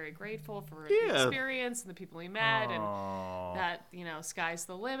he was very grateful for Yeah. the experience and the people he met, and Aw. that sky's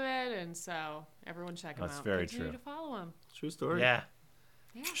the limit. And so everyone check him That's out. very Continue true. to follow him. True story. Yeah.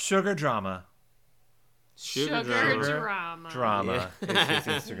 Sugar drama. Sugar drama. Drama is his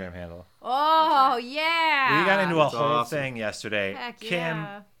Instagram handle. Oh yeah. We got into a That's whole awesome. thing yesterday. Heck Kim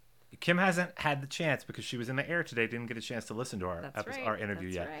yeah. Kim hasn't had the chance because she was in the air today. Didn't get a chance to listen to our That's right. our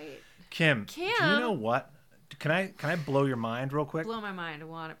interview That's yet. Right. Kim, do you Kim? know what? Can I blow your mind real quick? Blow my mind. I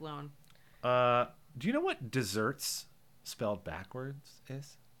want it blown. Do you know what desserts spelled backwards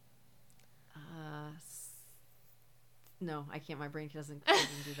is? No, I can't. My brain doesn't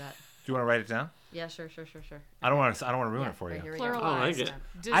do that. Do you want to write it down? Yeah, sure. I don't want to ruin Yeah, it for right, you. here we go. I like Pluralized.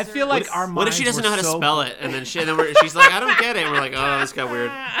 it. I feel like Desserts. our What if she minds doesn't were know how to so- spell it? And then she's like, I don't get it. And we're like, oh, this got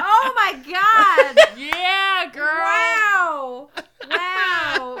weird. Oh my god! Yeah, girl. Wow!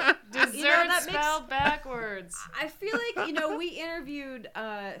 Wow! Dessert You know, that makes- spelled backwards. I feel like, we interviewed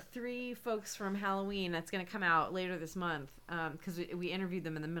 3 folks from Halloween that's going to come out later this month because we interviewed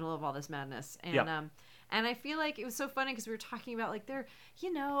them in the middle of all this madness. And Yep. and I feel like it was so funny because we were talking about like their,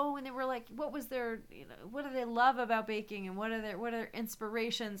 and they were like, what was their, what do they love about baking and what are their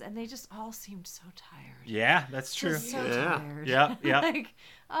inspirations? And they just all seemed so tired. Yeah, that's true. Just so Yeah. tired. Yeah. Like,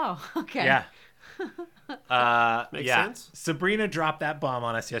 oh, okay. Yeah. Makes yeah. sense. Sabrina dropped that bomb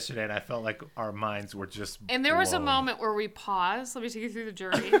on us yesterday, and I felt like our minds were just. And there was a blown. moment where we paused. Let me take you through the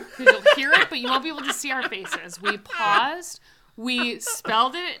journey. Because you'll hear it, but you won't be able to see our faces. We paused. We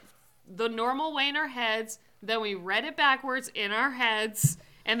spelled it the normal way in our heads. Then we read it backwards in our heads.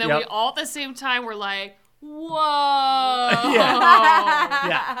 And then we Yep. all at the same time were like, whoa.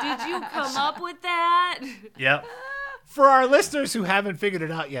 Yeah. Did you come up with that? Yep. For our listeners who haven't figured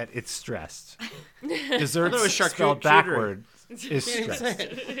it out yet, it's stressed. Desserts was charcuterie. spelled backward is stressed.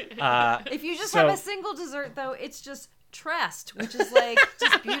 If you just So- have a single dessert, though, it's just tressed, which is like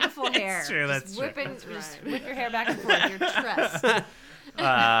just beautiful hair. true, Just that's true. whipping, just whip your hair back and forth. You're tressed.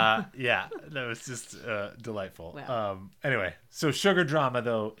 Yeah, that was just delightful. Wow. Anyway, so Sugar Drama,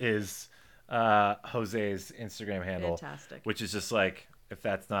 though, is Jose's Instagram handle. Fantastic. Which is just like, if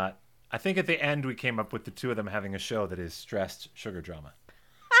that's not... I think at the end we came up with the two of them having a show that is Stressed Sugar Drama,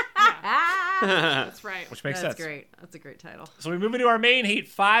 That's right. which makes That's sense. great. That's a great title. So we move into our main heat,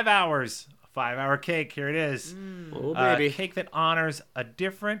 5 hours. 5-hour cake, here it is. Oh, baby. Cake that honors a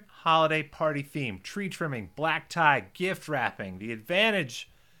different holiday party theme. Tree trimming, black tie, gift wrapping. The advantage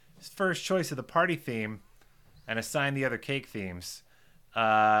is first choice of the party theme and assign the other cake themes. Who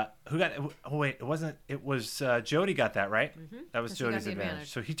got... Oh, wait, it wasn't... It was... Jody got that, right? That was 'Cause he got Jody's the advantage.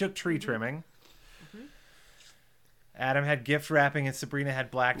 advantage. So he took tree trimming. Adam had gift wrapping and Sabrina had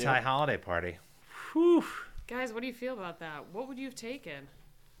black tie Yep. holiday party. Whew. Guys, what do you feel about that? What would you have taken?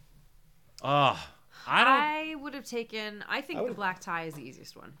 Oh, I don't... I would have taken. I think the black tie is the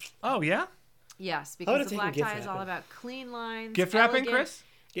easiest one. Oh, yeah? Yes, would've because the taken black gift tie is all wrapping. about clean lines. Gift wrapping, elegant, Chris?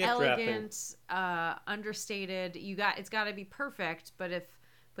 Gift elegant, understated. It's got to be perfect. But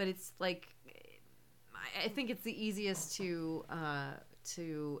it's like, I think it's the easiest to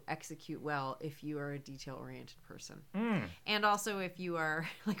execute well if you are a detail oriented person, and also if you are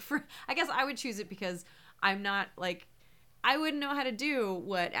like, I guess I would choose it because I'm not like, I wouldn't know how to do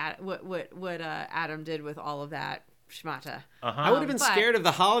what Adam did with all of that schmata. Uh-huh. I would have been but- scared of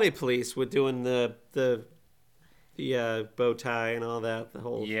the holiday police with doing the bow tie and all that. The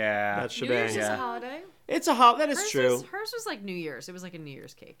whole Yeah. that New shebang. Year's is Yeah. a holiday. It's a that is true. Hers was like New Year's. It was like a New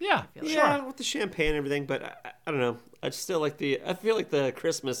Year's cake. Yeah, I feel like. Yeah, with the champagne and everything, but I don't know. I just still like I feel like the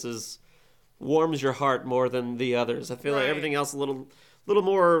Christmas warms your heart more than the others. I feel like Right. everything else a little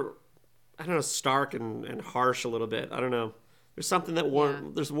more, I don't know, stark and harsh a little bit. I don't know. There's something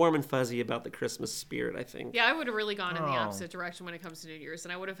there's warm and fuzzy about the Christmas spirit, I think. Yeah, I would have really gone in the Oh. opposite direction when it comes to New Year's,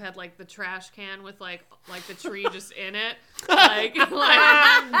 and I would have had like the trash can with like the tree just in it, like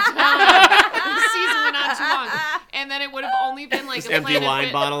I'm done. The season went on too long, and then it would have only been like Just a empty Planet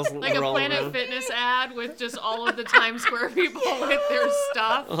wine bottles like a rolling Planet around. Fitness ad with just all of the Times Square people with their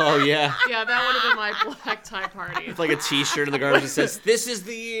stuff. Oh yeah. Yeah, that would have been my black tie party. It's like a T-shirt in the garden that says, "This is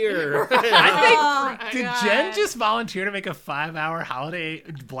the year." Did God. Jen just volunteer to make a 5-hour holiday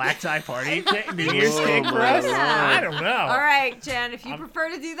black tie party New Year's Oh cake for my us? Lord. I don't know. All right, Jen, if you prefer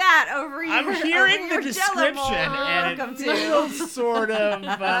to do that over your I'm hearing over the your Jell-O bowl, description, you're and welcome it to. feels sort of,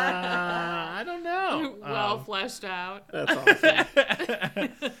 I don't know. Well fleshed out. That's awesome.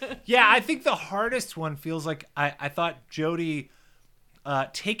 Yeah, I think the hardest one feels like I thought Jody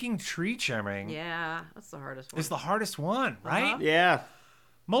taking tree trimming Yeah, that's the hardest one. is the hardest one, right? Yeah.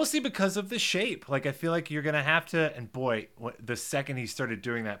 Mostly because of the shape. Like, I feel like you're going to have to, and boy, the second he started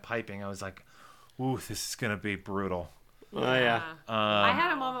doing that piping, I was like, ooh, this is going to be brutal. Oh yeah. I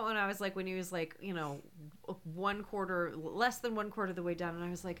had a moment when I was like, when he was like, less than one quarter of the way down, and I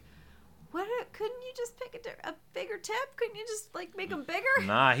was like, couldn't you just pick a bigger tip? Couldn't you just like make them bigger?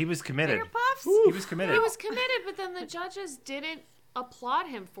 Nah, he was committed. Bigger puffs? He was committed. He was committed, but then the judges didn't applaud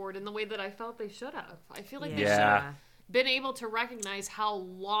him for it in the way that I felt they should have. I feel like they should Yeah. have been able to recognize how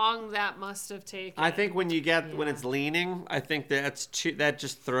long that must have taken. I think when it's leaning, I think that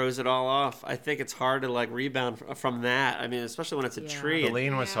just throws it all off. I think it's hard to like rebound from that. I mean, especially when it's a Yeah. tree. The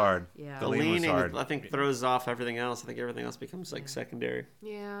lean was hard. Yeah. The The lean was leaning, hard. I think, throws off everything else. I think everything else becomes like secondary.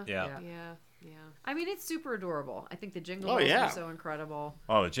 Yeah. Yeah. Yeah. I mean, it's super adorable. I think the jingle Oh, bells yeah. are so incredible.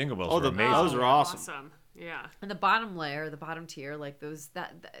 Oh, the jingle bells Oh, were amazing. those are awesome. Yeah. And the bottom layer, the bottom tier, like those,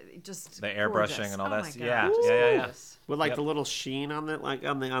 that just The airbrushing gorgeous. and all oh that my s- God, yeah, just yeah, yeah, yeah. gorgeous. With like Yep. the little sheen on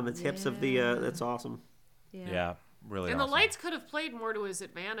the tips of the. That's awesome. Yeah. Yeah. really And awesome. the lights could have played more to his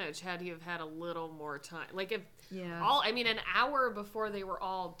advantage had he have had a little more time. Like if Yeah. an hour before they were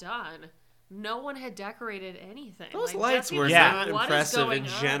all done, no one had decorated anything. Those Like, lights Jesse were was Yeah. like, not "What is impressive going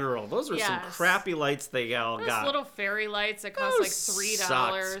in on?" general. Those were some Yes. crappy lights they all Those got. little fairy lights that cost Those like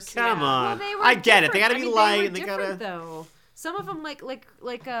 $3. sucked. Come on. Well, they were I get it. They gotta different. be I light mean, and they they were gotta. different, though. Some of them, like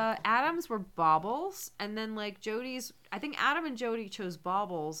Adam's were baubles, and then like Jody's. I think Adam and Jody chose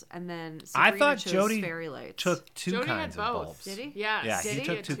baubles, and then I Sabrina thought chose Jody fairy lights. took two Jody kinds had of both. bulbs. Did he? Yes. Yeah, Did he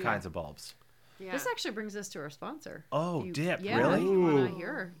took had two kinds of bulbs. Yeah. This actually brings us to our sponsor. Oh, If you- dip, yeah, really? if you wanna Ooh.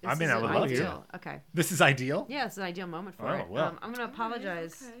 hear. I This mean, is I would an love to. ideal. Okay. This is ideal. Yeah, it's an ideal moment for Oh, it. well. I'm going to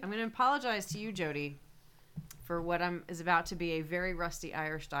apologize. okay. I'm going to apologize to you, Jody, for what is about to be a very rusty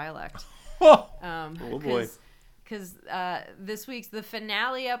Irish dialect. Oh, Oh, boy. Because this week's the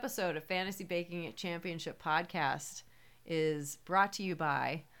finale episode of Fantasy Baking Championship podcast is brought to you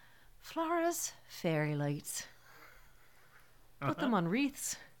by Flora's Fairy Lights. Put them on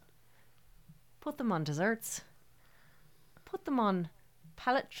wreaths. Put them on desserts. Put them on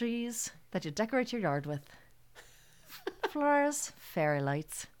pallet trees that you decorate your yard with. Flora's Fairy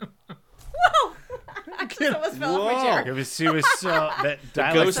Lights. Whoa! I just almost fell off my Whoa. chair. it was she was so that The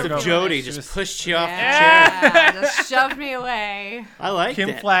dialect ghost took of over. Jody She just was- pushed you off the chair. Yeah, just shoved me away. I like Kim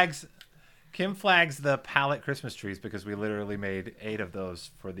it. flags the pallet Christmas trees because we literally made 8 of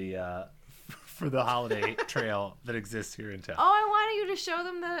those for the holiday trail that exists here in town. Oh, I wanted you to show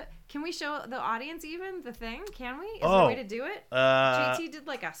them the. Can we show the audience even the thing? Can we? Is there Oh. a way to do it? Uh, JT did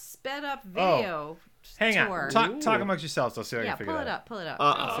like a sped up video hang tour. on, talk amongst yourselves. I'll see if I Yeah, can figure pull it that up. Pull it up.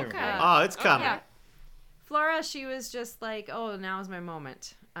 Uh-oh. Okay. Oh, it's coming. Yeah. Flora, she was just like, "Oh, now's my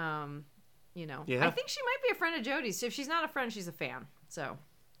moment." You know. Yeah. I think she might be a friend of Jody's. So if she's not a friend, she's a fan. So.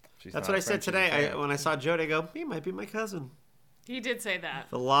 She's That's not what I a said friend, she's a today. fan. When I saw Jody, I go, he might be my cousin. He did say that.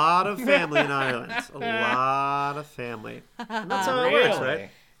 A lot of family in Ireland. A lot of family. And that's how it works, right?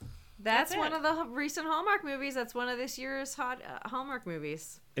 That's That's one it. of the recent Hallmark movies. That's one of this year's hot Hallmark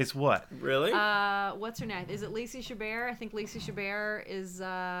movies. It's what? Really? What's her name? Is it Lacey Chabert? I think Lacey Chabert is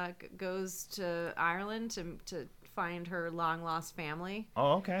goes to Ireland to find her long lost family.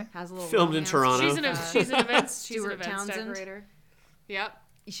 Oh, okay. Has a little Filmed in romance Toronto. She's an with, she's an events Stuart Townsend. decorator. Yep.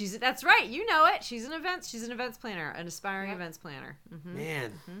 That's right. You know it. She's an events planner, an aspiring Yep. events planner. Mm-hmm.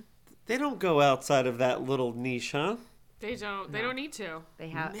 Man, they don't go outside of that little niche, huh? They don't need to. They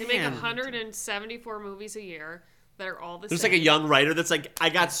have. They make Man. 174 movies a year that are all the There's same. like a young writer that's like, I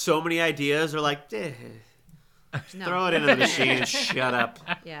got so many ideas. They're like, No. throw it into the machine and shut up.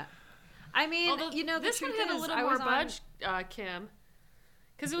 Yeah. I mean, Although you know, the this truth one had is, a little I more was on- budge, Kim,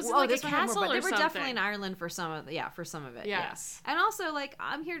 because it was Oh, like a this one had more castle budget. or They were something. definitely in Ireland for some of for some of it. Yes. Yeah. And also, like,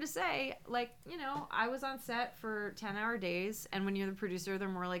 I'm here to say, like, you know, I was on set for 10-hour days, and when you're the producer, they're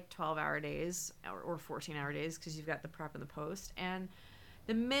more like 12-hour days or 14-hour days because you've got the prep and the post. And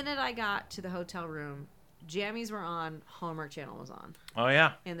the minute I got to the hotel room, jammies were on, Hallmark Channel was on Oh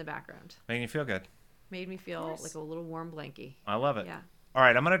yeah, in the background. making you feel good. Made me feel like a little warm blankie. I love it. Yeah. All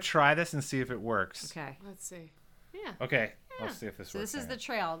right, I'm gonna try this and see if it works. Okay. Let's see. Yeah. Okay, let's see if this So works. this is the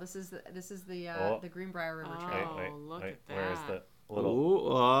trail. This is the Greenbrier River Trail. Oh, look at Where is that. the little? Ooh,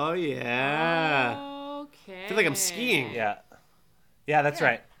 oh, yeah. Okay. I feel like I'm skiing. Yeah, yeah, that's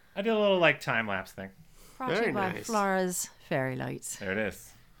right. I did a little like time lapse thing. Brought to Very you by nice. Flora's Fairy Lights. There it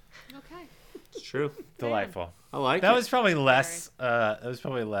is. Okay. It's true. Delightful. I like That it. was probably less. That was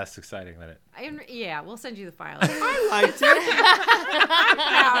probably less exciting than it. Yeah, we'll send you the file. I liked it.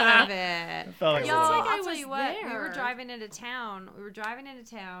 Proud of it. Felt like a Y'all, little- like I I'll tell was you what. We were there. driving into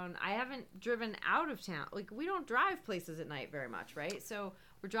town. I haven't driven out of town. Like, we don't drive places at night very much, right? So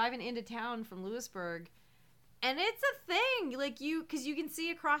we're driving into town from Lewisburg, and it's a thing. Like, because you can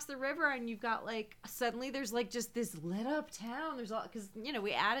see across the river, and you've got like suddenly there's like just this lit up town. There's all because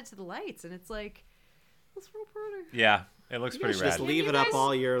we added to the lights, and it's like it's real pretty. Yeah, it looks You pretty guys rad. just leave you it up guys-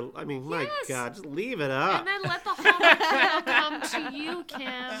 all year. I mean, my Yes. God, just leave it up. And then let the Hallmark Channel come to you,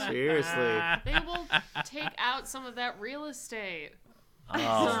 Kim. Seriously. They will take out some of that real estate. Oh,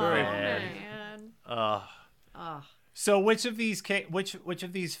 Sorry. man. Man. Oh. So which of these which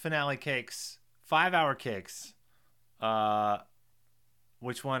of these finale cakes, 5-hour cakes,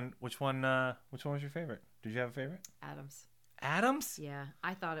 which one was your favorite? Did you have a favorite? Adams. Adams? Yeah,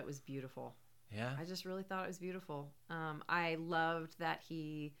 I thought it was beautiful. Yeah. I just really thought it was beautiful. I loved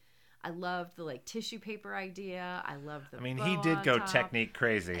I loved the like tissue paper idea. I loved the. I mean, bow he did on go top. technique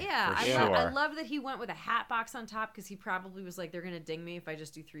crazy. Yeah, for I, sure. I love that he went with a hat box on top because he probably was like, they're gonna ding me if I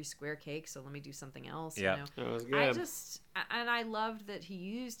just do 3 square cakes, so let me do something else. Yep. You know? That was good. I loved that he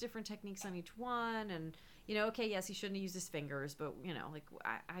used different techniques on each one, and okay, yes, he shouldn't have used his fingers, but like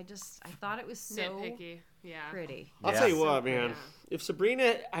I thought it was so Nitpicky. Yeah. pretty. I'll Yeah. tell you what, So, man. yeah. If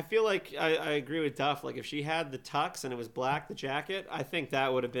Sabrina, I feel like I agree with Duff. Like if she had the tux and it was black, the jacket, I think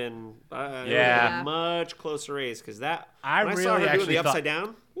that would have been Yeah. a much closer race because that. I when I saw really her doing actually the upside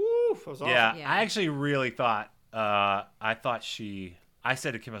down. Woo, that was awesome. Yeah, Yeah. I actually really thought. I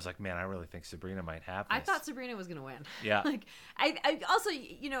said to Kim, I was like, man, I really think Sabrina might have this. I thought Sabrina was going to win. Yeah. Like, I also,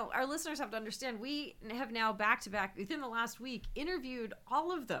 our listeners have to understand, we have now back to back within the last week interviewed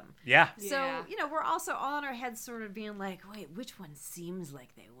all of them. Yeah. So, Yeah. we're also all in our heads sort of being like, wait, which one seems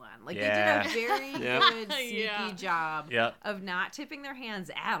like they won? Like, Yeah. they did a very Yeah. good, sneaky Yeah. job Yeah. of not tipping their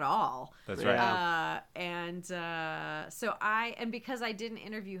hands at all. That's Yeah. right. And because I didn't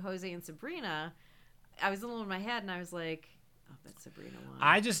interview Jose and Sabrina, I was a little in my head and I was like, oh, that's Sabrina won.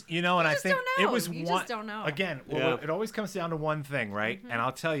 I just, and I just think don't know. it was You one. just don't know. Again, Yeah. it always comes down to one thing, right? Mm-hmm. And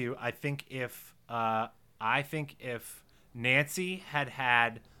I'll tell you, I think if Nancy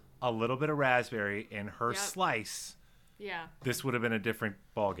had a little bit of raspberry in her Yep. slice, Yeah. this would have been a different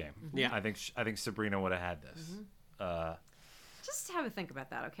ball game. Yeah. I think Sabrina would have had this. Mm-hmm. Just have a think about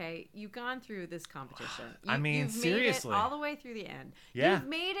that, okay? You've gone through this competition. I mean, you've seriously. made it all the way through the end. Yeah. You've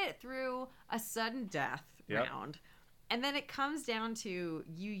made it through a sudden death Yep. round. And then it comes down to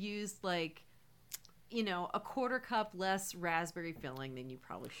you used a quarter cup less raspberry filling than you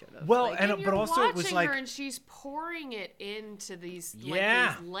probably should have. Well, And but you're also it was watching like, her and she's pouring it into these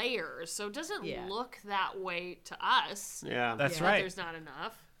Yeah. these layers, so it doesn't Yeah. look that way to us. Yeah. that's that right. There's not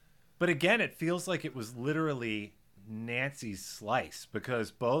enough. But again, it feels like it was literally Nancy's slice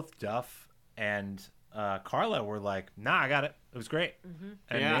because both Duff and Carla were like, "Nah, I got it. It was great." And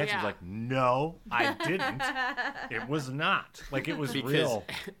Yeah. Nancy was Yeah. like, "No, I didn't. It was not. Like it was Because real."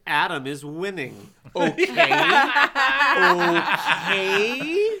 Adam is winning. Okay.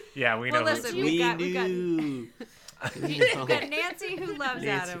 Okay. Yeah, we Well, know. listen, who- we've We got- knew. We've got Nancy who loves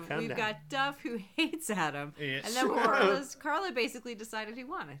Nancy, Adam. calm We've down. got Duff who hates Adam. Yes. And then Carla basically decided he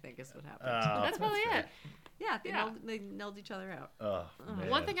won, I think is what happened. That's probably right. it. yeah, yeah. they nailed each other out. Oh, man.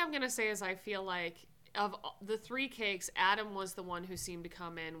 One thing I'm gonna say is I feel like of the three cakes, Adam was the one who seemed to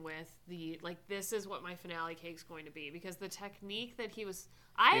come in with the this is what my finale cake's going to be, because the technique that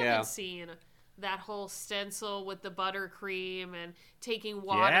I Yeah. haven't seen that whole stencil with the buttercream and taking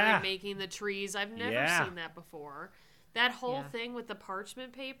water Yeah. and making the trees. I've never Yeah. seen that before. That whole Yeah. thing with the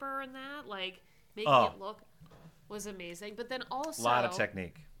parchment paper and that, making Oh. it look was amazing. But then also a lot of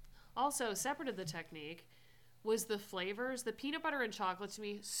technique. also, separate of the technique, was the flavors. The peanut butter and chocolate to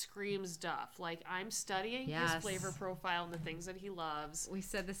me screams Duff. Like, I'm studying Yes. his flavor profile and the things that he loves, We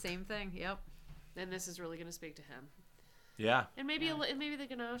said the same thing. Yep. and this is really going to speak to him. Yeah. And maybe maybe the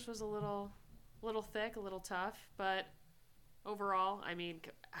ganache was a little thick, a little tough, but overall, I mean,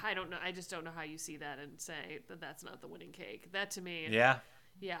 I don't know. I just don't know how you see that and say that that's not the winning cake. That to me, Yeah.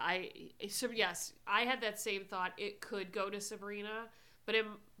 So yes, I had that same thought. It could go to Sabrina,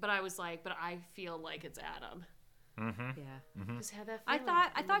 but I was like, but I feel like it's Adam. Yeah. Just had that I feeling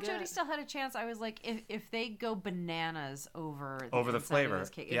thought in the Jody gut. still had a chance. I was like, if they go bananas over the Over the inside of flavor. his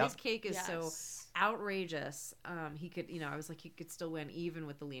cake, Yep. if his cake is so Yes. outrageous, he could. I was like, he could still win even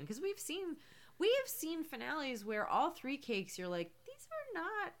with the lean, because we have seen finales where all three cakes, you're like, these are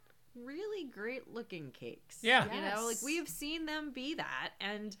not really great looking cakes. Yeah. like Yes. we have seen them be that,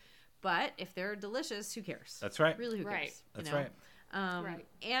 but if they're delicious, who cares? That's right. Really, who Right. cares? That's right. Right.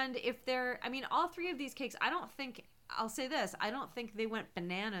 And if all three of these cakes, I'll say this, I don't think they went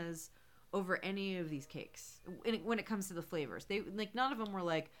bananas over any of these cakes when it comes to the flavors. They none of them were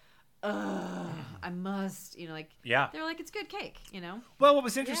like, I must, Yeah. they're like, it's good cake, Well, what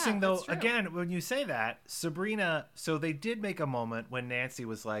was interesting, Yeah, though, that's true. again, when you say that, Sabrina, so they did make a moment when Nancy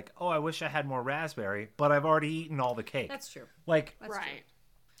was like, "Oh, I wish I had more raspberry, but I've already eaten all the cake." That's true. Like, That's Right. true.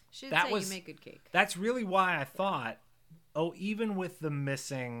 She did That say was- you make good cake. that's really why I thought, oh, even with the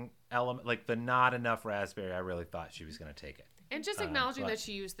missing element, like the not enough raspberry, I really thought she was going to take it. And just acknowledging but- that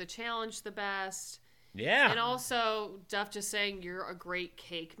she used the challenge the best. Yeah. And also, Duff just saying you're a great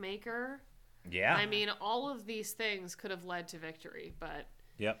cake maker. Yeah. I mean, all of these things could have led to victory, but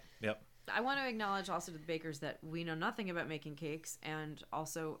Yep. I want to acknowledge also to the bakers that we know nothing about making cakes, and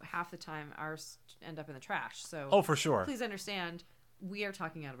also half the time ours end up in the trash. So Oh, for sure. please understand, we are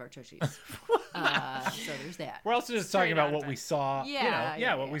talking out of our chochies. So there's that. We're also just Straight talking about out what of we it. saw.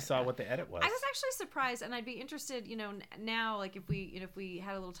 Yeah, what we saw, what the edit was. I was actually surprised, and I'd be interested, now, like if we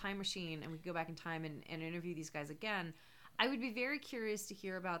had a little time machine and we could go back in time and interview these guys again, I would be very curious to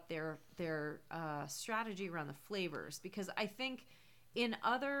hear about their strategy around the flavors, because I think in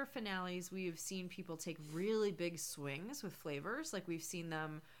other finales we have seen people take really big swings with flavors. Like we've seen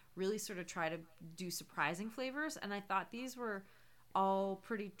them really sort of try to do surprising flavors. And I thought these were all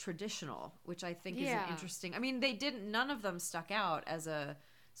pretty traditional, which I think is an interesting. I mean, none of them stuck out as a.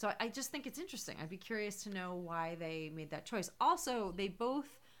 So I just think it's interesting. I'd be curious to know why they made that choice. Also, they both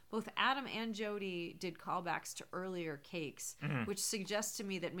Adam and Jody did callbacks to earlier cakes, which suggests to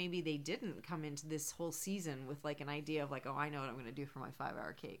me that maybe they didn't come into this whole season with like an idea of like, oh, I know what I'm going to do for my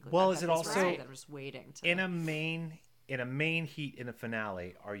 5-hour cake. Like, Well, is it also that I'm just waiting to in a main heat in a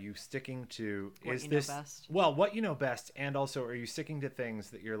finale? Are you sticking to What you know best? Well, what you know best, and also are you sticking to things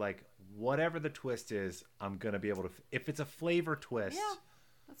that you're like, whatever the twist is, I'm going to be able to. If it's a flavor twist, Yeah,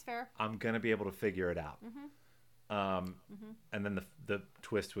 that's fair. I'm going to be able to figure it out. And then the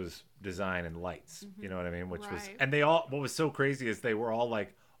twist was design and lights. You know what I mean? Which was, Right. and they all. What was so crazy is they were all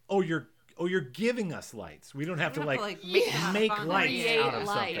like, "Oh, you're giving us lights. We don't have to We don't like have to, like, make fun lights Create out of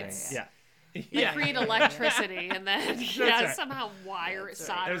lights. something." They Yeah, create electricity and then right. somehow wire it, That's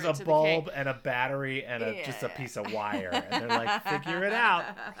right. solder There's it a to bulb the and a battery and just a Yeah. piece of wire, and they're like, "Figure it out."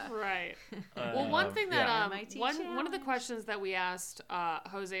 cake. Right. Well, one thing that yeah. MIT one of the challenge. questions that we asked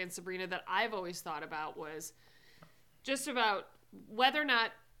Jose and Sabrina that I've always thought about was just about whether or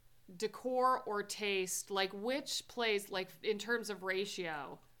not decor or taste, like which plays, like in terms of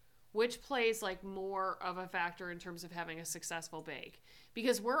ratio, which plays like more of a factor in terms of having a successful bake.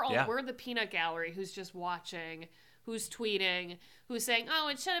 Because we're the peanut gallery who's just watching, who's tweeting, who's saying, oh,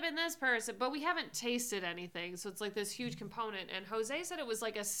 it should have been this person, but we haven't tasted anything. So it's like this huge component. And Jose said it was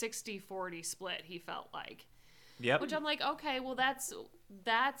like a 60-40 split, he felt like. Yep. Which I'm like, okay, well,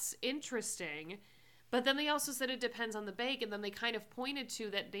 that's interesting. But then they also said it depends on the bake. And then they kind of pointed to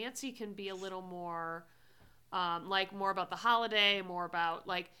that Nancy can be a little more, like more about the holiday, more about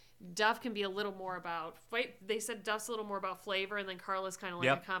like Duff can be a little more about, they said Duff's a little more about flavor. And then Carla's kind of like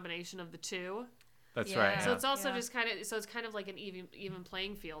Yep. a combination of the two. That's Yeah. right. So Yeah. it's also Yeah. just kind of, so it's kind of like an even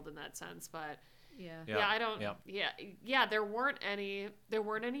playing field in that sense. But Yeah. Yeah. yeah, I don't, Yeah. yeah, there weren't any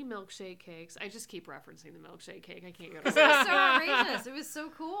milkshake cakes. I just keep referencing the milkshake cake. I can't go to It was so outrageous. It was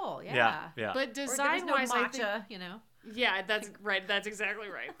so cool. Yeah. Yeah. Yeah. But Or there was design no wise, I think, matcha, you know. yeah, that's right. That's exactly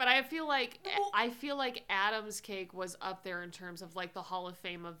right. But I feel like Adam's cake was up there in terms of like the Hall of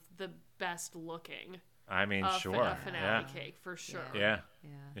Fame of the best looking I mean, sure. a finale cake for sure. Yeah. Yeah.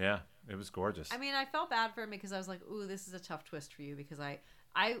 Yeah. It was gorgeous. I mean, I felt bad for him because I was like, "Ooh, this is a tough twist for you." Because I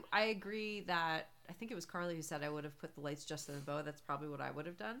agree that I think it was Carly who said I would have put the lights just in the bow. That's probably what I would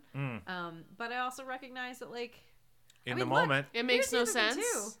have done. But I also recognize that, like, in I the mean, look, moment. It makes no Here's the other thing,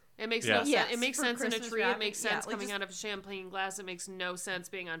 sense. It makes Yeah. no sense. Yes, It makes for sense in a Christmas tree. It wrapping. makes Yeah, sense like coming just- out of a champagne glass. It makes no sense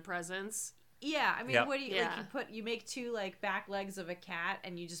being on presents. yeah. I mean, Yep. what do you Yeah. like? You make two like back legs of a cat,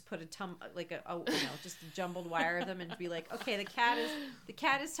 and you just put a just a jumbled wire of them, and be like, okay, the cat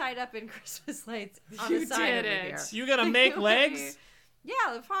is tied up in Christmas lights on You the side did over it. here. You gotta make legs? Yeah,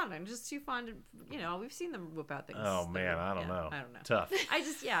 they're fondant. Just too fond. We've seen them whip out things. Oh that man, are- I don't yeah, know. I don't know. Tough.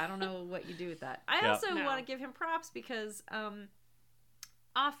 I don't know what you do with that. I Yeah. also No. want to give him props because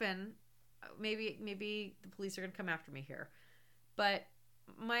often, maybe the police are going to come after me here, but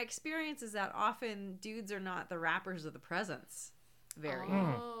my experience is that often dudes are not the wrappers of the presents very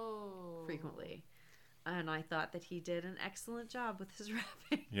Oh. frequently. And I thought that he did an excellent job with his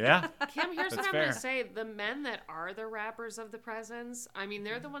wrapping. Yeah. Kim, here's That's what I'm fair. going to say. The men that are the wrappers of the presents, I mean,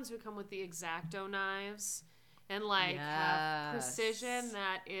 they're the ones who come with the X-Acto knives and like have Yes. precision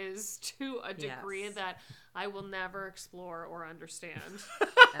that is to a degree Yes. that I will never explore or understand.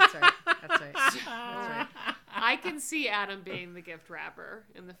 That's right. That's right. That's right. I can see Adam being the gift wrapper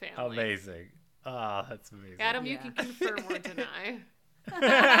in the family. Amazing. Oh, that's amazing. Adam, you Yeah. can confirm or deny.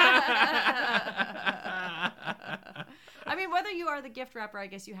 I mean, whether you are the gift wrapper, I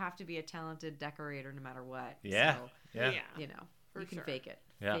guess you have to be a talented decorator no matter what. Yeah. So, Yeah. you know, For you can sure. fake it.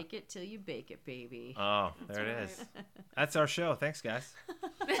 Yeah. Fake it till you bake it, baby. Oh, there it is. That's our show. Thanks, guys.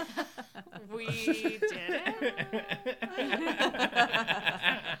 We did it.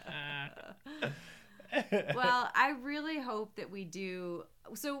 Well, I really hope that we do.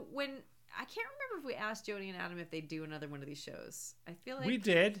 So I can't remember if we asked Jody and Adam if they do another one of these shows. I feel like We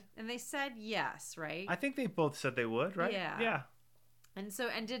did. and they said yes, right? I think they both said they would, right? Yeah. Yeah. And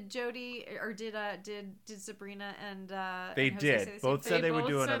did Jody or did Sabrina and They and Jose did. say the same Both thing? said they would both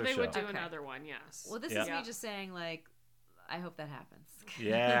do said another they would show. do Okay. another one, yes. Well, this Yeah. is me Yeah. just saying, like, I hope that happens.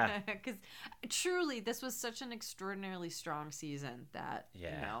 Yeah. Because truly, this was such an extraordinarily strong season that,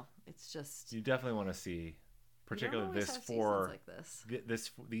 Yeah. it's just... You definitely want to see, you don't particularly always this have four, seasons like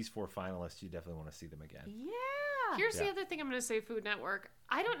this. these four finalists. You definitely want to see them again. Yeah. Here's the Yeah. other thing I'm going to say, Food Network.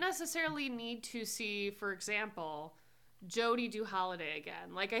 I don't necessarily need to see, for example, Jody do Holiday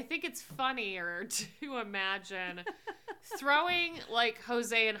again. Like, I think it's funnier to imagine throwing like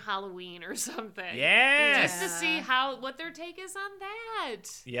Jose and Halloween or something. Yes. Just to see what their take is on that.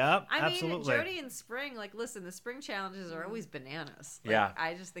 Yep. I mean, absolutely. Jody in spring, like, listen, the spring challenges are always bananas. Like, Yeah.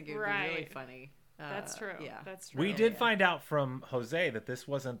 I just think it would be really Right. funny. That's true. Yeah. That's true. We did find out from Jose that this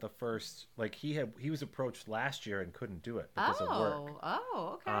wasn't the first. Like he was approached last year and couldn't do it because of work.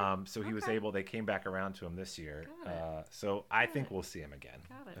 Oh, okay. So he was Okay. able. They came back around to him this year. Got So I think we'll see him again.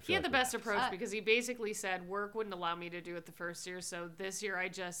 Got it. I He feel had the like we best have. approach because he basically said work wouldn't allow me to do it the first year, so this year I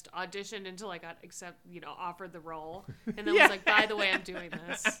just auditioned until I got offered the role, and then was like, by the way, I'm doing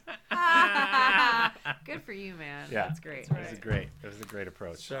this. Good for you, man. Yeah, That's great. It was a great. It was a great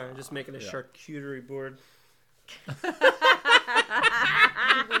approach. Sorry, I'm just making a charcuterie board.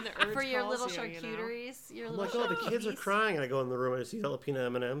 When the urge For your calls little you, you know? charcuteries, your I'm little like, oh, the kids are charcuteries. crying, and I go in the room and I see jalapeno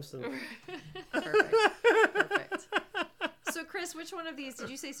M&Ms. And Perfect. Perfect. So, Chris, which one of these did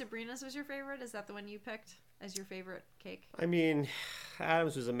you say Sabrina's was your favorite? Is that the one you picked as your favorite cake? I mean,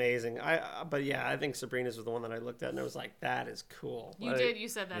 Adams was amazing. But yeah, I think Sabrina's was the one that I looked at and I was like, that is cool. You did. You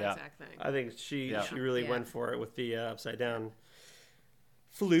said that Yeah. exact thing. I think she Yeah. really Yeah. went for it with the upside down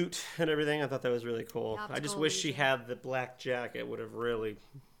flute and everything. I thought that was really cool. The I just optical wish she illusion. had the black jacket. Would have really.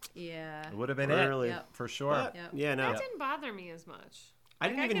 Yeah. It would have been Really? it Yep. for sure. But, Yep. yeah, no. That didn't bother me as much. I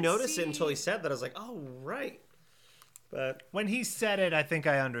didn't I even could notice it until he see- said that. I was like, oh, right. But When he said it, I think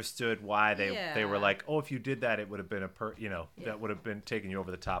I understood why they were Yeah. like, oh, if you did that, it would have been Yeah. that would have been taking you over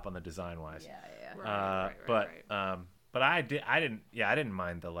the top on the design wise. Yeah, yeah. Right, But I didn't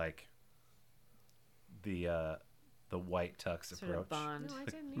mind the like the white tux Sort approach. of bond. No, I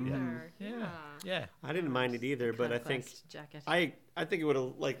didn't Yeah. either. Yeah. Yeah. Yeah. I didn't mind it either. But I think Conquest jacket. I think it would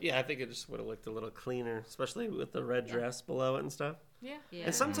have I think it just would have looked a little cleaner, especially with the red dress below it and stuff. Yeah. Yeah.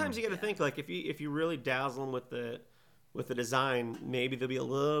 And sometimes you got to think like if you really dazzle them with the design, maybe they'll be a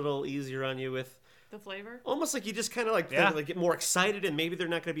little easier on you with The flavor? almost like you just kind of like Yeah. get more excited, and maybe they're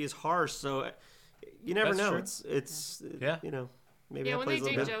not going to be as harsh. So you never That's know. true. It's Yeah. you know, maybe Yeah, that when they plays a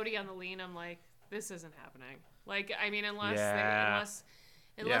did little bit. Jody on the lean, I'm like, this isn't happening. Like, I mean, unless Yeah.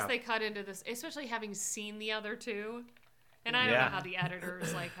 unless Yeah. they cut into this, especially having seen the other two. And I don't Yeah. know how the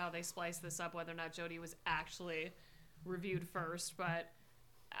editors, like, how they splice this up, whether or not Jody was actually reviewed first, but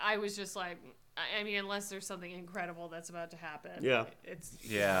I was just like, I mean, unless there's something incredible that's about to happen. Yeah. It's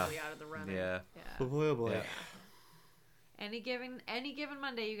Yeah. really out of the running. Yeah. Yeah. Oh boy, oh boy. Yeah. Any given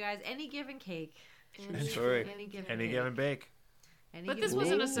Monday, you guys. Any given cake. Sorry. Any given. Any cake. given bake. Any But this given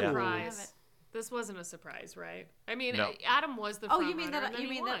wasn't a cake. surprise. This wasn't a surprise, right? I mean, No. Adam was the Oh, front you mean runner, that? and then You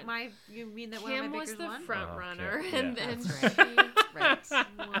he mean won. that my? You mean that one Kim of my was bakers the won? front Oh, runner, Kim. and Yeah. then That's she Right.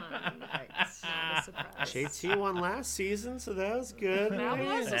 won. Not a surprise. JT won last season, so that was good. That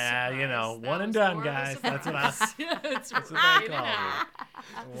was a Yeah, you know, surprise. That one and was done, more of a guys. That's what I- surprise. That's That's what right. they call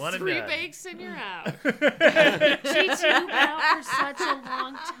it. One and 3 done. bakes and you're out. JT, you've been out for such a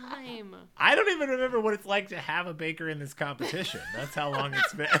long time. I don't even remember what it's like to have a baker in this competition. That's how long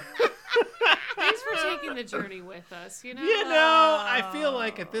it's been. Thanks for taking the journey with us. You know. I feel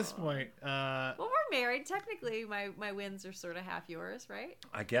like at this point, Well, we're married. Technically, my wins are sort of half yours, right?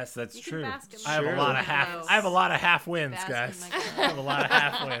 I guess that's You can true. bask in I have my a lot of glow. half. I have a lot of half wins, Bask in guys. my glow. I have a lot of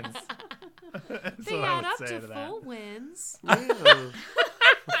half wins. That's They what I add would up say to that. full wins. Yeah.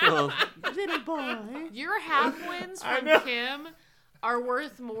 Well, little boy. Your half wins I from know. Kim are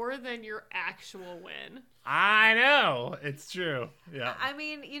worth more than your actual win. I know it's true. Yeah. I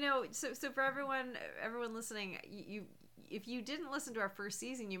mean, so for everyone listening, you if you didn't listen to our first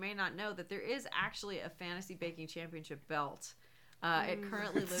season, you may not know that there is actually a fantasy baking championship belt. It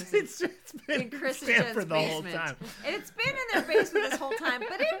currently lives it's been in Chris and been Jen's for the whole basement. time. And it's been in their basement this whole time,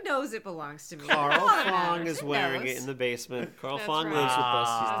 but it knows it belongs to me. Carl That's all that Fong matters. is It wearing knows. it in the basement. Carl That's Fong right. lives with us.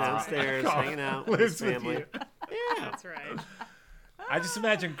 He's Ah, downstairs Carl hanging out with his lives with family. you. That's right. I just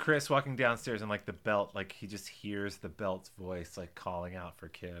imagine Chris walking downstairs and like the belt, like he just hears the belt's voice like calling out for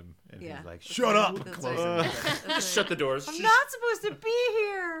Kim, and Yeah. he's like, That's "Shut right. up!" and That's closing right. the door. That's right. Shut the doors. I'm not supposed to be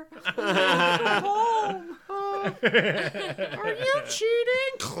here. I'm home. Are you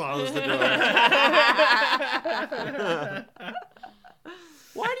cheating? Close the door.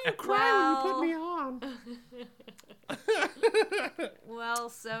 Why do you cry when you put me on? Well,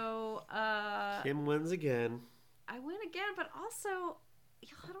 so Kim wins again. I win again, but also,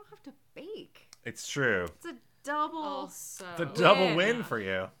 I don't have to bake. It's true. It's a double, Also, It's a double Yeah. win for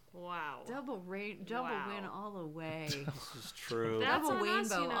you. wow. double Wow. win all the way. This is true. That's double on us,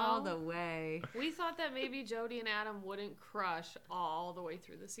 rainbow you know. all the way. We thought that maybe Jody and Adam wouldn't crush all the way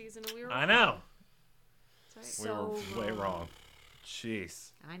through the season, and we were. I know. That's We right. were way wrong.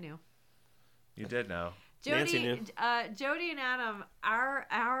 Jeez, I knew. you did know. Nancy Jody, knew. Jody and Adam, our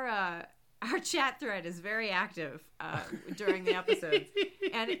our chat thread is very active during the episodes,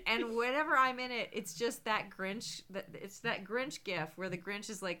 and whenever I'm in it, it's just that Grinch. It's that Grinch gif where the Grinch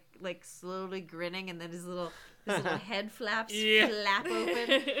is like slowly grinning, and then his little head flaps flap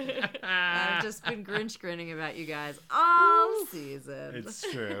open. I've just been Grinch grinning about you guys all season. It's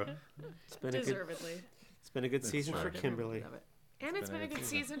true. It's been Deservedly. It's been a good season for Kimberly. Love it. And it's been a good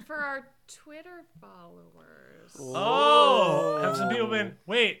season for our Twitter followers. Oh, have some people been?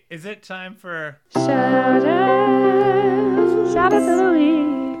 Wait, is it time for? Shout out to the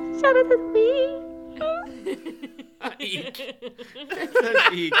week. Shout out to the week. Eek.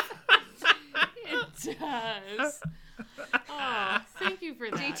 It does. Oh, thank you for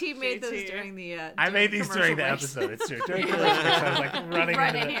that. JT made those during the. I made these during the commercial episode. It's true. During the commercial breaks, I was like running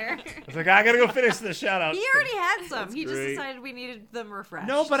right into in the, here. I was like, I gotta go finish the shout outs. He already had some. He just great. decided we needed them refreshed.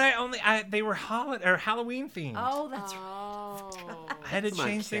 No, but they were Halloween themed. Oh, that's right. Oh. I had to Come on,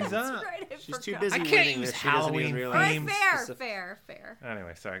 change Kim. things up. Right, I She's too forgot. busy I can't winning use that she doesn't even Halloween All realize. right, themes. fair, Specific- fair, fair.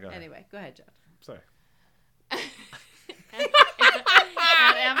 Anyway, sorry. Go ahead. Anyway, go ahead, Jeff. Sorry.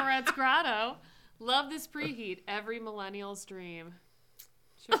 At Amaret's Grotto, love this preheat. Every millennial's dream.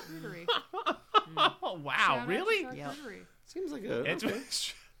 Charcuterie. Oh wow! Shout out to Really? charcuterie. Seems like a. It's Okay.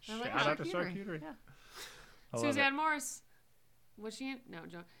 I like shout out to charcuterie. charcuterie. Yeah. I love Suzanne it. Morse. Was she in? No,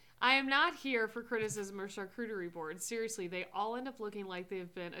 joke. I am not here for criticism or charcuterie boards. Seriously, they all end up looking like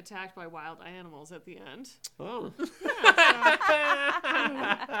they've been attacked by wild animals at the end. Oh.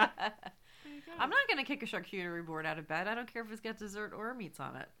 I'm not gonna kick a charcuterie board out of bed. I don't care if it's got dessert or meats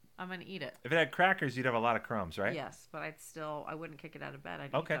on it. I'm gonna eat it. If it had crackers, you'd have a lot of crumbs, right? Yes, but I wouldn't kick it out of bed.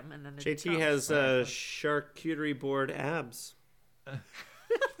 I'd Okay. eat them and then there'd be JT crumbs. has charcuterie board abs.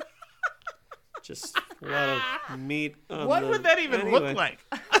 Just a lot of meat on What the- would that even Anyway, look like?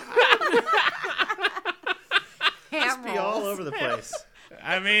 ham Just be all rolls. over the place.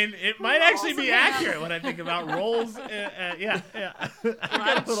 I mean, it might actually be accurate when I think about rolls. Yeah.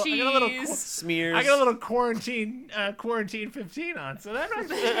 I got Cheese. Smears. a little quarantine 15 on, so that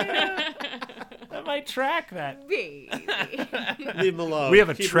might track that. Baby. Leave them alone. We have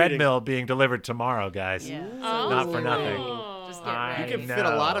a Keep treadmill being delivered tomorrow, guys. Yeah. Oh. Not for nothing. Just get I ready. reading. You can fit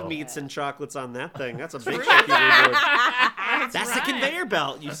a lot of know. meats and chocolates on that thing. That's a big charcuterie board. That's the right. conveyor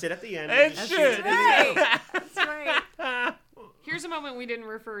belt. You sit at the end. It's and true. just shoot it. Right. That's right. Here's a moment we didn't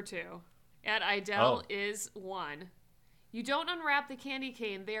refer to. At Idell Oh. is one. You don't unwrap the candy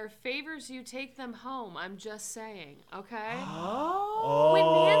cane. They are favors you take them home. I'm just saying. Okay? Oh. When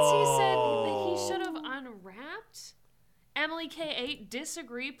Nancy said that he should have unwrapped, Emily K8,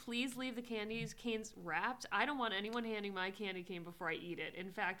 disagree. Please leave the candy canes wrapped. I don't want anyone handing my candy cane before I eat it.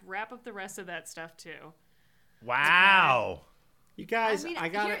 In fact, wrap up the rest of that stuff too. Wow. You guys, I mean, I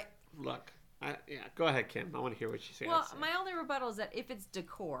got here- it. Look. Go ahead, Kim. I want to hear what you say. Well, my only rebuttal is that if it's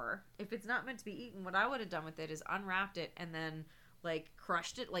decor, if it's not meant to be eaten, what I would have done with it is unwrapped it and then like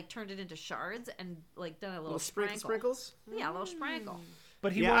crushed it, like turned it into shards and like done a little, little sprinkle. sprinkles. Yeah, a little sprinkle.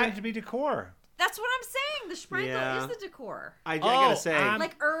 But he Yeah, wanted I- it to be decor. That's what I'm saying. The sprinkle Yeah. is the decor. I gotta say,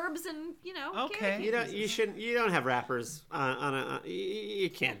 Like herbs and Okay. candy you don't. canes. You shouldn't. You don't have wrappers on a. You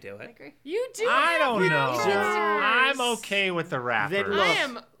can't do I it. agree. You do. I have don't know. wrappers. I'm okay with the wrapper. Then I look,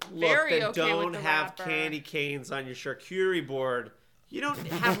 am very then okay with don't the have wrapper. candy canes on your charcuterie board. You don't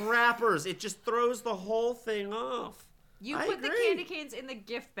have wrappers. It just throws the whole thing off. You I put the agree. candy canes in the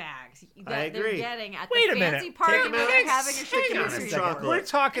gift bags that I they're agree. getting at Wait the a minute. fancy party Take 'em where out. they're having a Hang chicken on a mystery second. board. We're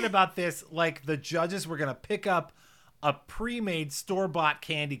talking about this like the judges were going to pick up a pre-made store-bought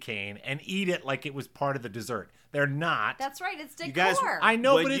candy cane and eat it like it was part of the dessert. They're not. That's right. It's decor. You guys- I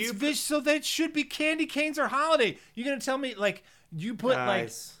know, Would but it's you- so that should be candy canes or holiday. You're going to tell me like you put